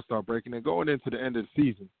into All-Star break and then going into the end of the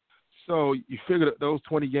season. So you figure that those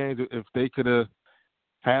 20 games, if they could have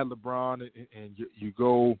had LeBron and you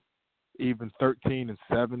go even 13-7,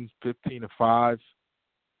 15-5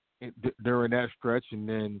 during that stretch, and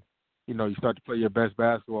then, you start to play your best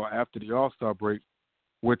basketball after the All-Star break,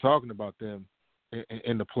 we're talking about them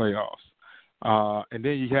in the playoffs. And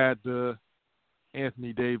then you had the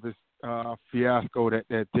Anthony Davis fiasco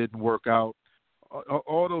that didn't work out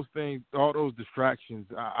all those things, all those distractions.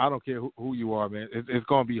 I don't care who you are, man. It's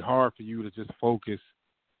going to be hard for you to just focus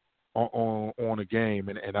on a game.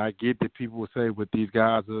 And I get that people will say, but these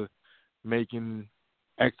guys are making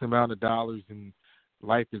X amount of dollars and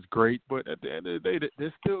life is great. But at the end of the day,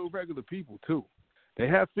 they're still regular people too. They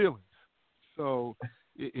have feelings. So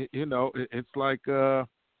it's like us,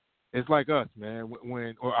 man.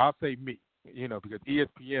 When or I'll say me, because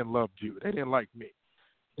ESPN loved you, they didn't like me.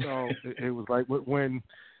 So it was like when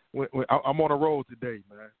I'm on a roll today,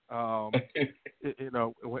 man.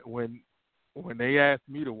 When they asked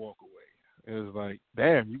me to walk away, it was like,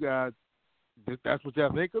 damn, you guys, that's what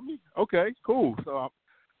y'all think of me? Okay, cool. So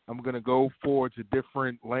I'm gonna go forge a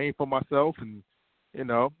different lane for myself, and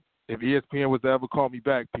if ESPN was to ever call me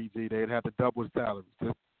back, PG, they'd have to double the salary.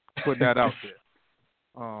 Just putting that out there.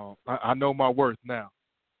 I know my worth now.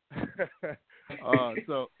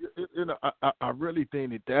 So I really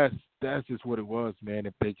think that's just what it was, man.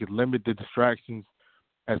 If they could limit the distractions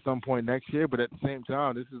at some point next year, but at the same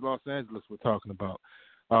time, this is Los Angeles we're talking about.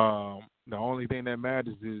 The only thing that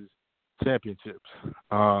matters is championships.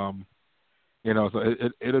 So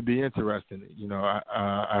it'll be interesting.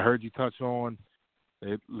 I heard you touch on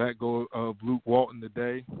they let go of Luke Walton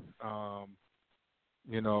today. It'll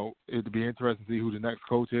be interesting to see who the next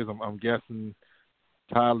coach is. I'm guessing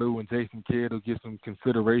Ty Lue and Jason Kidd will get some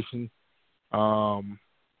consideration. And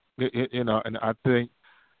I think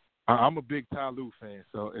I'm a big Ty Lue fan.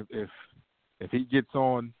 So if he gets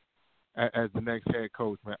on as the next head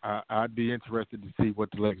coach, man, I'd be interested to see what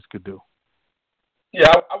the Lakers could do.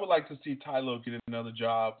 Yeah, I would like to see Ty Lue get another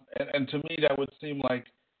job. And to me, that would seem like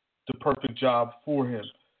the perfect job for him.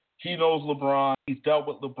 He knows LeBron. He's dealt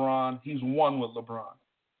with LeBron. He's won with LeBron.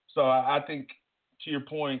 So I think, to your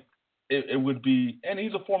point, it would be – and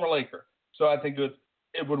he's a former Laker. So I think it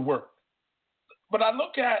would work. But I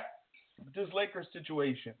look at this Lakers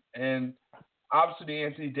situation and obviously the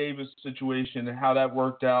Anthony Davis situation and how that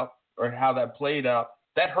worked out or how that played out,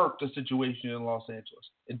 that hurt the situation in Los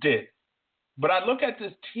Angeles. It did. But I look at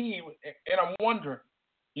this team and I'm wondering,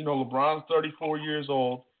 LeBron's 34 years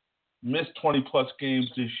old, missed 20-plus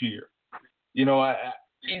games this year. He's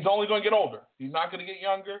only going to get older. He's not going to get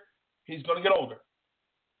younger. He's going to get older.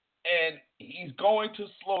 And he's going to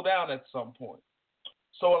slow down at some point.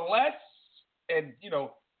 So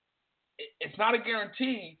it's not a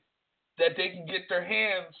guarantee that they can get their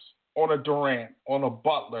hands on a Durant, on a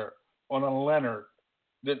Butler, on a Leonard.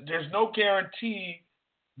 There's no guarantee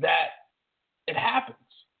that it happens.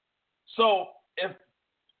 So if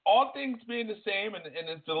all things being the same and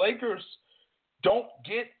if the Lakers don't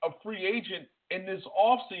get a free agent in this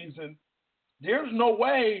offseason, there's no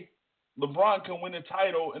way LeBron can win a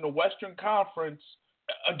title in the Western Conference.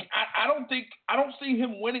 I don't see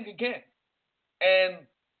him winning again. And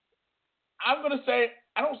I'm going to say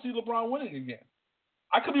I don't see LeBron winning again.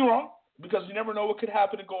 I could be wrong because you never know what could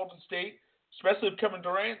happen in Golden State, especially if Kevin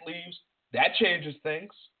Durant leaves. That changes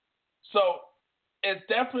things. So it's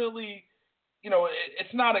definitely,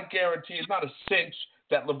 it's not a guarantee. It's not a cinch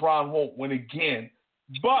that LeBron won't win again.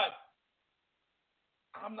 But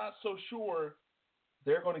I'm not so sure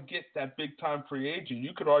they're going to get that big-time free agent.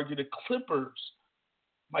 You could argue the Clippers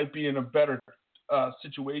might be in a better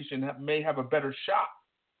situation, may have a better shot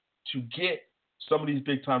to get some of these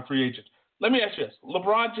big-time free agents. Let me ask you this.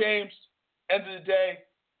 LeBron James, end of the day,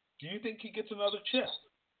 do you think he gets another chip?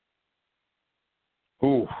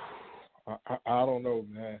 Ooh, I don't know,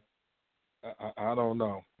 man. I don't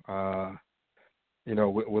know.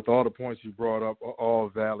 With all the points you brought up, all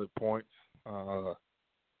valid points, who's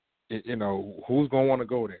going to want to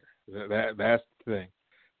go there? That's the thing.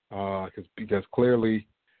 Because clearly,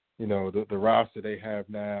 the roster they have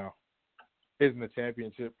now isn't a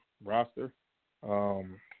championship roster.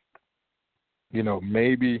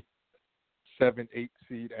 Maybe 7-8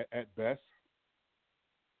 seed at best.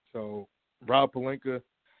 So Rob Pelinka,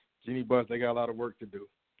 Jeannie Buss, they got a lot of work to do,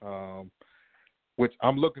 which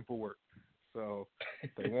I'm looking for work. So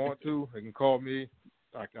if they want to, they can call me.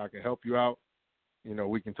 I can help you out.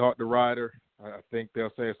 We can talk to Ryder. I think they'll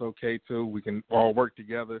say it's okay too. We can all work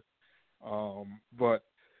together. But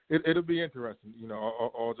it'll be interesting.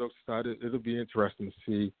 All jokes aside, it'll be interesting to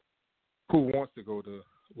see who wants to go to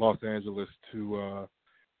Los Angeles to,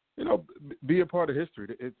 be a part of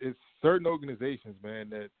history. It's certain organizations, man,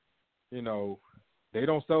 that, they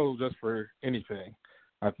don't settle just for anything.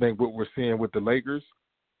 I think what we're seeing with the Lakers,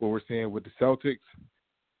 what we're seeing with the Celtics,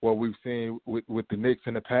 what we've seen with the Knicks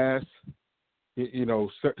in the past,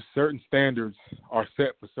 certain standards are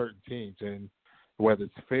set for certain teams, and whether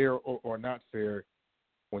it's fair or not fair,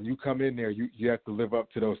 when you come in there, you have to live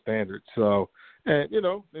up to those standards. So, and,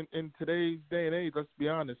 in today's day and age, let's be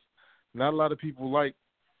honest, not a lot of people like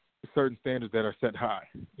certain standards that are set high.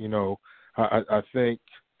 I think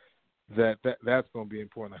that's going to be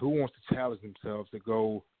important. Like, who wants to challenge themselves to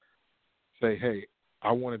go say, hey,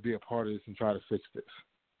 I want to be a part of this and try to fix this?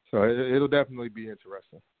 So it'll definitely be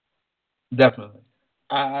interesting. Definitely.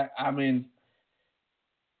 I mean,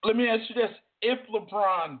 let me ask you this. If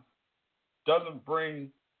LeBron doesn't bring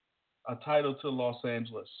a title to Los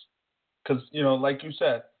Angeles, because, like you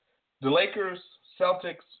said, the Lakers,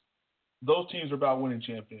 Celtics, those teams are about winning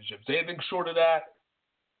championships. Anything short of that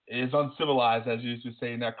is uncivilized, as you used to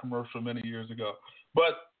say in that commercial many years ago.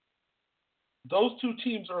 But those two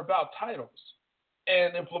teams are about titles.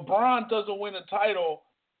 And if LeBron doesn't win a title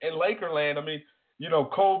in Lakerland, I mean,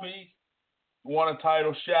 Kobe won a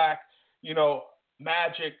title, Shaq,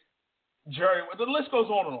 Magic, Jerry, the list goes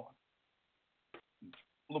on and on.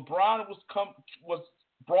 LeBron was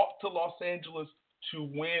brought to Los Angeles to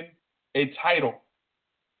win a title.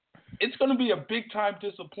 It's going to be a big-time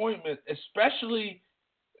disappointment, especially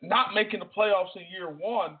not making the playoffs in year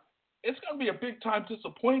one. It's going to be a big-time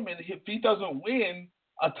disappointment if he doesn't win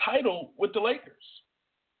a title with the Lakers.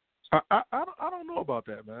 I don't know about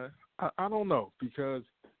that, man. I don't know, because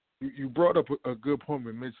you brought up a good point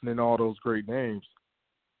with mentioning all those great names.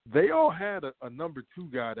 They all had a number two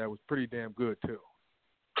guy that was pretty damn good, too.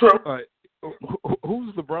 True.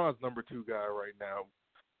 Who's LeBron's number two guy right now?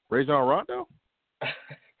 Rajon Rondo?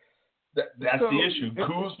 That's the issue.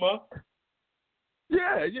 Kuzma?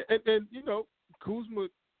 Yeah, and Kuzma,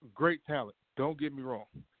 great talent. Don't get me wrong.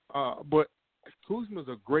 But Kuzma's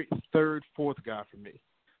a great third, fourth guy for me.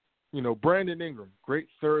 Brandon Ingram, great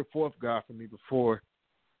third, fourth guy for me before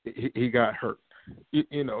he got hurt.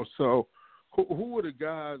 So who are the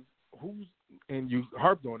guys and you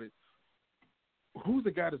harped on it, who's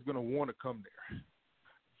the guy that's going to want to come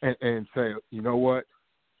there and say, you know what,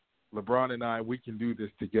 LeBron and I, we can do this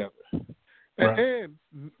together. Right. And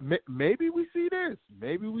maybe we see this.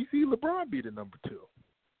 Maybe we see LeBron be the number two.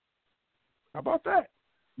 How about that?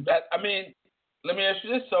 Let me ask you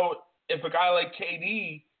this. So if a guy like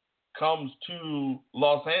KD comes to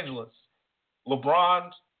Los Angeles,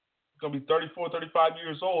 LeBron's going to be 34, 35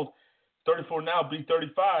 years old, 34 now, be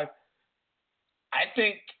 35. I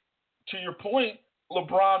think, to your point,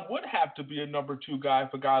 LeBron would have to be a number two guy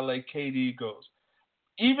if a guy like KD goes.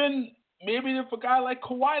 Even maybe if a guy like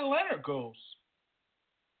Kawhi Leonard goes.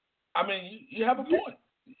 I mean, you have a point.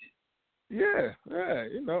 Yeah,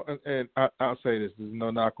 and I'll say this. There's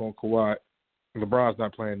no knock on Kawhi. LeBron's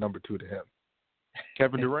not playing number two to him.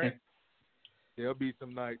 Kevin Durant, there'll be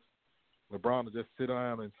some nights LeBron will just sit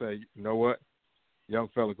down and say, you know what, young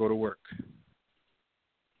fella, go to work.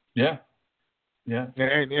 Yeah. And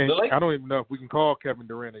I don't even know if we can call Kevin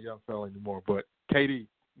Durant a young fella anymore, but KD,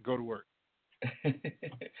 go to work.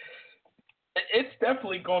 It's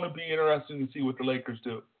definitely going to be interesting to see what the Lakers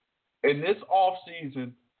do. In this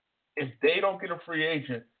offseason, if they don't get a free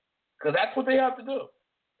agent, because that's what they have to do.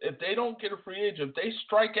 If they don't get a free agent, if they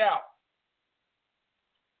strike out,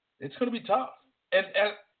 it's going to be tough. And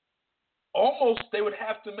almost they would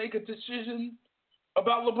have to make a decision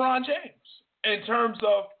about LeBron James in terms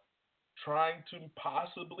of trying to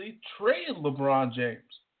possibly trade LeBron James.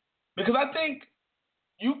 Because I think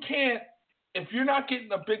you can't, if you're not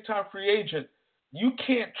getting a big-time free agent, you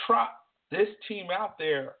can't trot this team out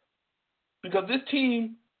there. Because this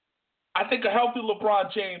team, I think a healthy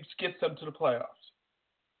LeBron James gets them to the playoffs.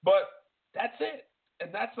 But that's it.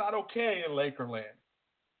 And that's not okay in Lakerland.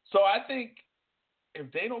 So I think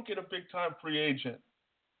if they don't get a big-time free agent,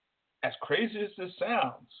 as crazy as this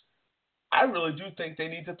sounds, I really do think they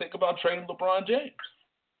need to think about trading LeBron James.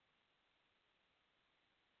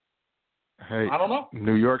 Hey, I don't know.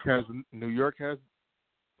 New York has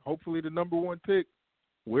hopefully the number one pick.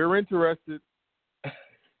 We're interested.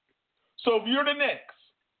 So if you're the Knicks,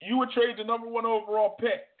 you would trade the number one overall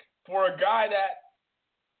pick for a guy that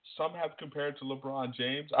some have compared to LeBron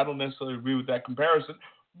James. I don't necessarily agree with that comparison,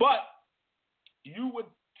 but you would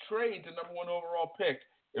trade the number one overall pick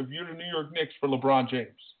if you're the New York Knicks for LeBron James.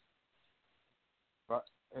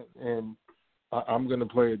 And I'm going to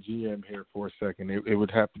play a GM here for a second. It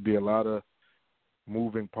would have to be a lot of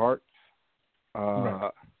moving parts.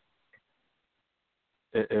 Right.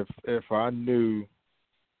 If I knew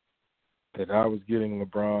that I was getting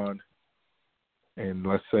LeBron and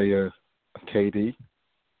let's say a KD,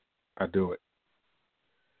 I'd do it.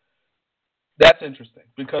 That's interesting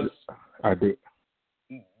because I do.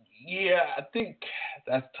 Yeah, I think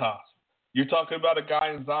that's tough. You're talking about a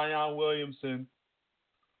guy in Zion Williamson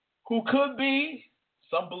who could be,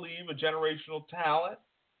 some believe, a generational talent.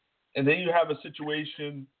 And then you have a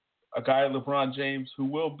situation, a guy like LeBron James who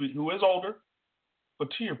is older, but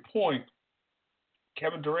to your point,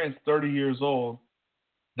 Kevin Durant's 30 years old.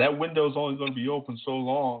 That window's only going to be open so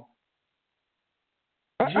long.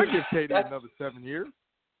 I give KD another 7 years.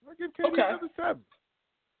 I give KD another 7.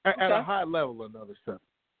 At a high level, another 7.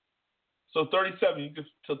 So 37, you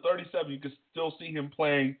can still see him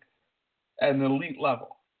playing at an elite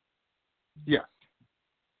level. Yes.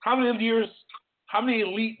 How many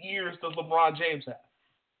elite years does LeBron James have?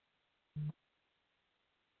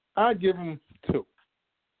 I'd give him 2.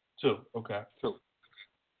 2, okay. 2.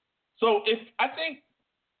 So if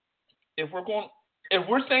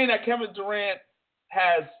we're saying that Kevin Durant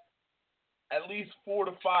has at least 4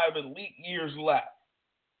 to 5 elite years left,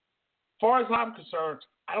 as far as I'm concerned,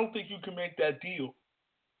 I don't think you can make that deal.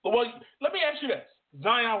 Well, let me ask you this.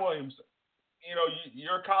 Zion Williamson,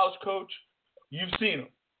 you're a college coach. You've seen him.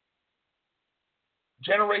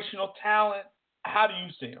 Generational talent, how do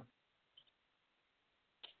you see him?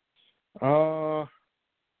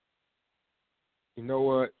 You know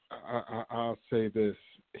what? I'll say this.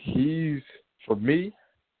 He's, for me,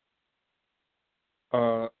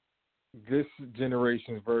 this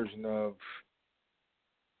generation's version of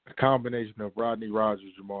a combination of Rodney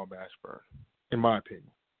Rogers, Jamal Mashburn, in my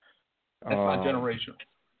opinion. That's not generational.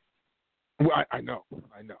 Well, I know.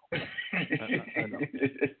 I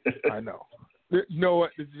know. You know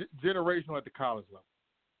what? It's generational at the college level.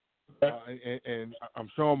 And I'm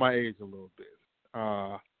showing my age a little bit.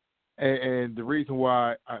 And the reason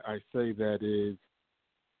why I say that is,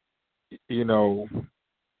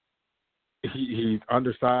 he's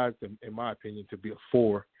undersized, in my opinion, to be a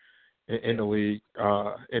 4 in the league,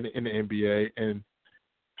 in the NBA. And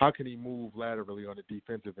how can he move laterally on the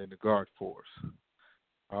defensive end, the guard force?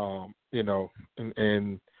 And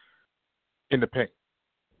in the paint.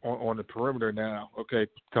 On the perimeter now, okay,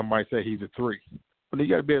 some might say he's a 3. But you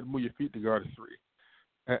got to be able to move your feet to guard a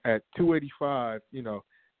 3. At 285,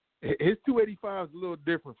 his 285 is a little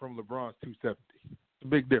different from LeBron's 270. It's a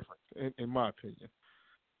big difference, in my opinion.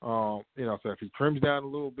 So if he trims down a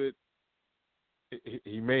little bit,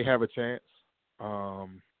 he may have a chance. The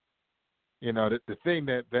thing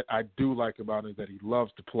that I do like about him is that he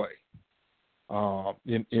loves to play.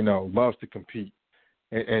 Loves to compete.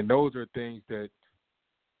 And those are things that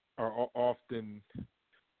are often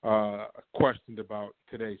questioned about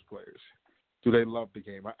today's players. Do they love the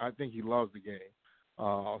game? I think he loves the game.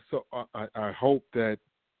 So I hope that,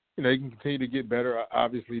 he can continue to get better.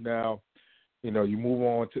 Obviously now, you move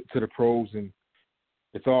on to the pros, and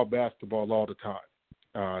it's all basketball all the time.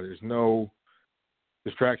 There's no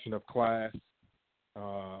distraction of class,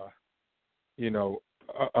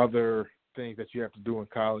 other things that you have to do in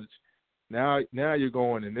college. Now you're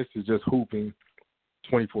going, and this is just hooping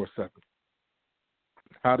 24/7.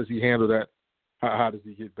 How does he handle that? How does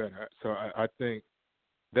he get better? So I think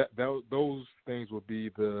that those things will be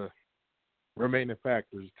the remaining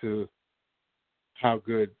factors to how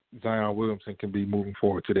good Zion Williamson can be moving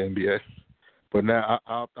forward to the NBA. But now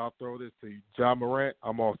I'll throw this to you. Ja Morant,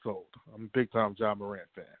 I'm all sold. I'm a big-time Ja Morant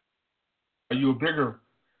fan. Are you a bigger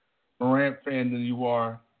Morant fan than you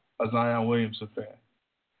are a Zion Williamson fan?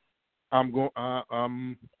 I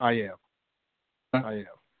am. I am.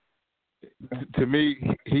 To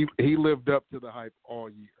me, he lived up to the hype all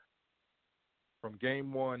year. From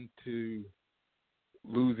game 1 to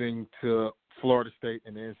losing to Florida State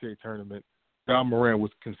in the NCAA tournament, Ja Morant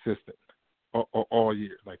was consistent all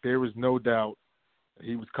year. Like, there was no doubt that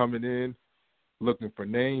he was coming in looking for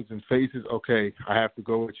names and faces. Okay, I have to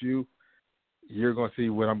go with you. You're going to see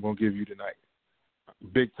what I'm going to give you tonight.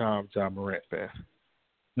 Big-time Ja Morant fan.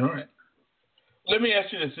 All right. Let me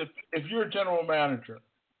ask you this. If you're a general manager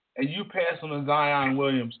and you pass on a Zion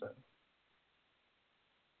Williamson,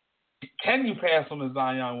 can you pass on a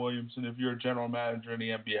Zion Williamson if you're a general manager in the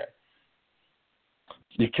NBA?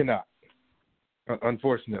 You cannot,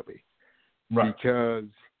 unfortunately. Right. Because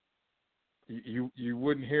you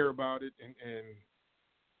wouldn't hear about it, and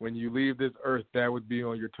when you leave this earth, that would be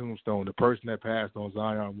on your tombstone, the person that passed on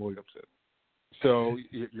Zion Williamson. So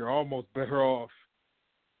you're almost better off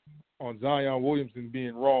on Zion Williamson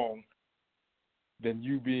being wrong than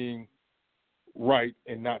you being right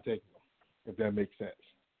and not taking him, if that makes sense.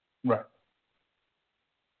 Right.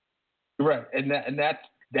 Right. And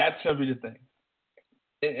that's going to be the thing.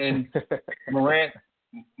 And Morant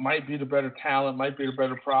might be the better talent, might be the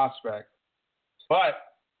better prospect.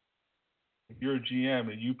 But if you're a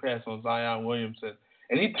GM and you pass on Zion Williamson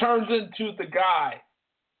and he turns into the guy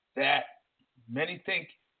that many think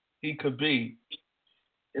he could be,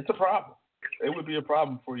 it's a problem. It would be a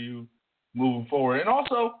problem for you moving forward. And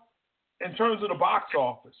also, in terms of the box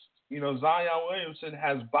office, Zion Williamson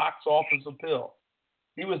has box office appeal.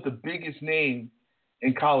 He was the biggest name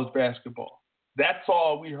in college basketball. That's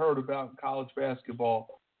all we heard about in college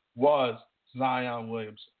basketball was Zion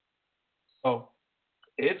Williamson. So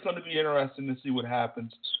it's going to be interesting to see what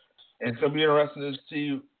happens. And it's going to be interesting to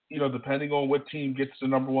see, depending on what team gets the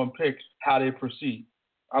number one pick, how they proceed.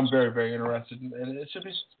 I'm very, very interested. And it should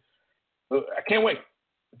be – I can't wait.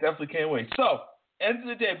 Definitely can't wait. So, end of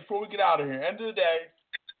the day, before we get out of here, end of the day,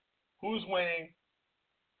 who's winning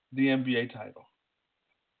the NBA title?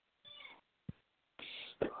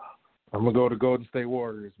 I'm going to go to Golden State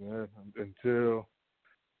Warriors, man, until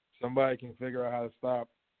somebody can figure out how to stop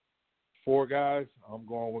 4 guys. I'm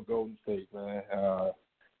going with Golden State, man.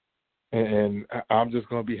 And I'm just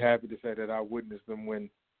going to be happy to say that I witnessed them win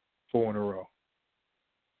 4 in a row.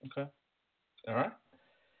 Okay. All right.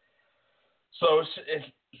 So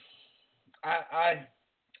I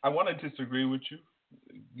want to disagree with you.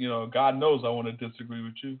 God knows I want to disagree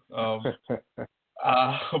with you. But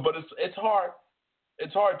it's hard.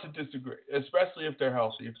 It's hard to disagree, especially if they're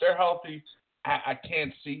healthy. If they're healthy, I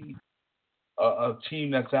can't see a team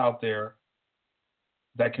that's out there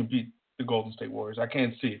that can beat the Golden State Warriors. I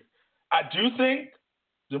can't see it. I do think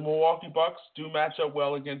the Milwaukee Bucks do match up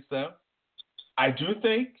well against them. I do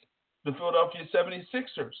think the Philadelphia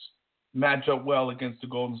 76ers match up well against the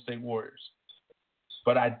Golden State Warriors.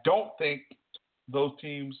 But I don't think those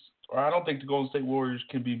teams, or I don't think the Golden State Warriors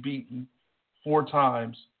can be beaten 4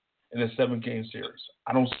 times in a 7-game series.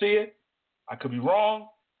 I don't see it. I could be wrong,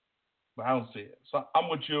 but I don't see it. So I'm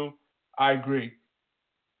with you. I agree.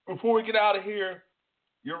 Before we get out of here,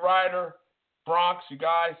 your rider, Bronx, you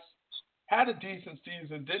guys had a decent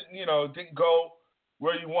season. Didn't go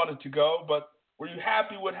where you wanted to go, but were you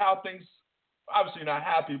happy with how things, obviously not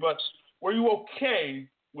happy, but were you okay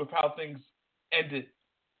with how things ended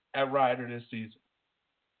at Ryder this season?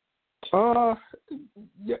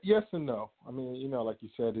 Yes and no. I mean, like you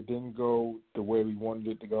said, it didn't go the way we wanted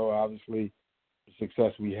it to go. Obviously, the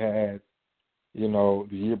success we had, the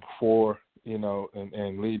year before,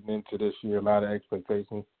 and leading into this year, a lot of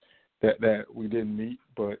expectations that we didn't meet.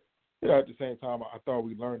 But at the same time, I thought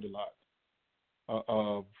we learned a lot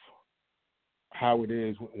of how it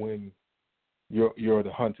is when you're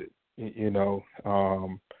the hunted. So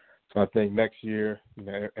I think next year,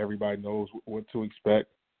 everybody knows what to expect.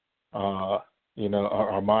 Our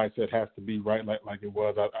mindset has to be right like it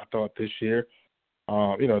was. I thought this year,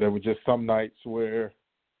 there were just some nights where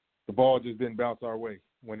the ball just didn't bounce our way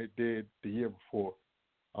when it did the year before.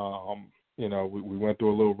 We went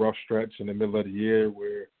through a little rough stretch in the middle of the year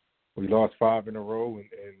where we lost 5 in a row,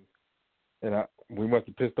 and we must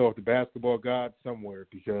have pissed off the basketball god somewhere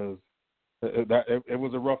because it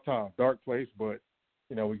was a rough time, dark place, but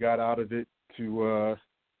we got out of it to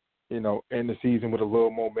end the season with a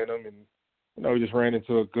little momentum, and we just ran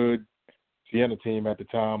into a good Siena team at the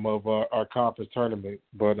time of our conference tournament.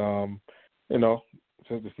 But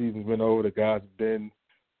since the season's been over, the guys have been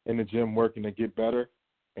in the gym working to get better,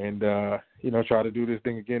 and try to do this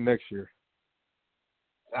thing again next year.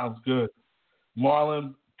 Sounds good,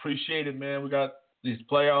 Marlon. Appreciate it, man. We got these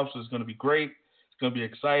playoffs. It's going to be great. It's going to be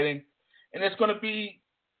exciting, and it's going to be,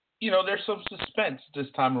 there's some suspense this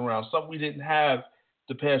time around. Something we didn't have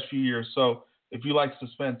the past few years. So if you like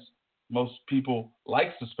suspense, most people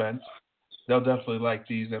like suspense. They'll definitely like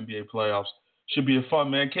these NBA playoffs. Should be a fun,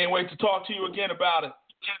 man. Can't wait to talk to you again about it.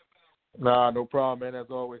 Nah, no problem, man. As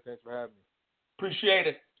always, thanks for having me. Appreciate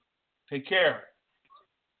it. Take care.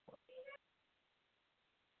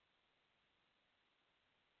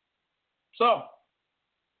 So,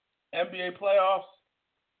 NBA playoffs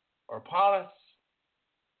are upon us.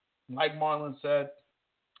 Like Marlon said,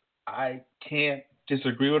 I can't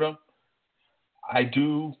disagree with him. I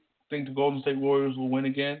do think the Golden State Warriors will win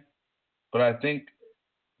again, but I think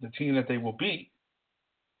the team that they will beat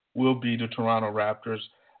will be the Toronto Raptors.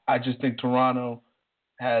 I just think Toronto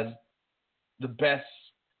has the best.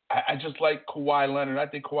 I just like Kawhi Leonard. I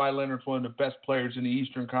think Kawhi Leonard's one of the best players in the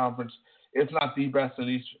Eastern Conference, if not the best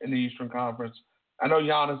in the Eastern Conference. I know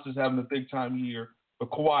Giannis is having a big-time year, but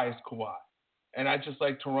Kawhi is Kawhi. And I just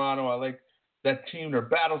like Toronto. I like that team. They're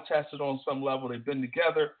battle-tested on some level. They've been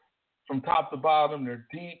together from top to bottom. They're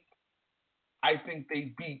deep. I think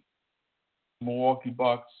they beat the Milwaukee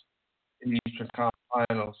Bucks in the Eastern Conference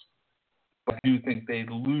Finals. But I do think they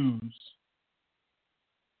lose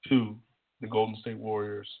to the Golden State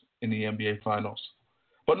Warriors in the NBA Finals.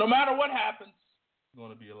 But no matter what happens, it's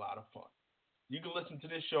going to be a lot of fun. You can listen to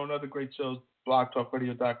this show and other great shows,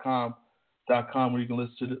 blogtalkradio.com, where you can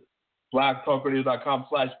listen to the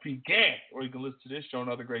blogtalkradio.com/PGAN, where you can listen to this show and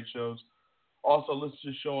other great shows. Also, listen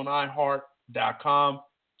to the show on iHeart.com,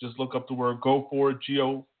 Just look up the word Go4it,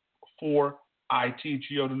 Go4it,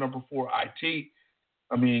 Go the number 4IT.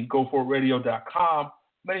 Go4itradio.com.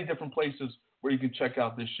 Many different places where you can check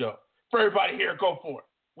out this show. For everybody here at Go4it,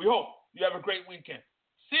 we hope you have a great weekend.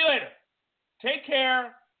 See you later. Take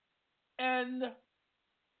care, and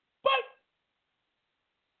bye.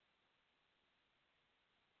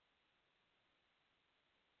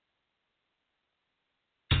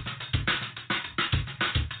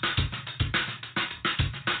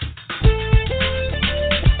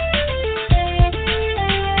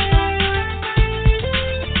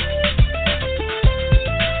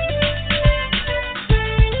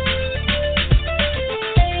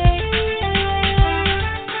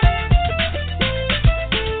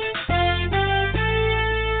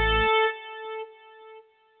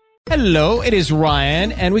 Hello, it is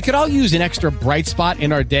Ryan, and we could all use an extra bright spot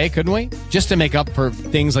in our day, couldn't we? Just to make up for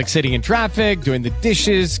things like sitting in traffic, doing the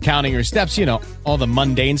dishes, counting your steps, all the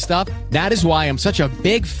mundane stuff. That is why I'm such a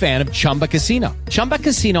big fan of Chumba Casino. Chumba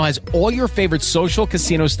Casino has all your favorite social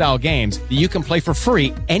casino-style games that you can play for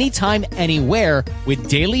free anytime, anywhere with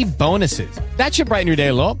daily bonuses. That should brighten your day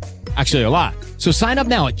a little. Actually, a lot. So sign up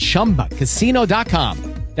now at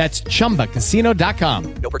ChumbaCasino.com. That's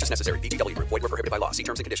ChumbaCasino.com. No purchase necessary. VGW Group. Void where prohibited by law. See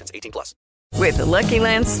terms and conditions. 18+. With the Lucky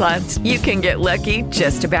Land Slots, you can get lucky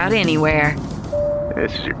just about anywhere.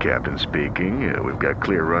 This is your captain speaking. We've got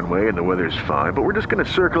clear runway and the weather's fine, but we're just going to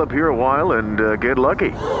circle up here a while and get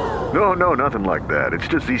lucky. No, nothing like that. It's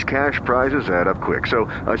just these cash prizes add up quick. So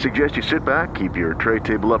I suggest you sit back, keep your tray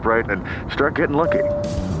table upright, and start getting lucky.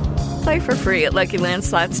 Play for free at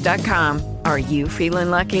LuckyLandSlots.com. Are you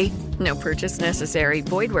feeling lucky? No purchase necessary.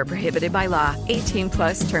 Void where prohibited by law.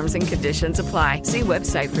 18+ terms and conditions apply. See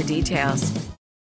website for details.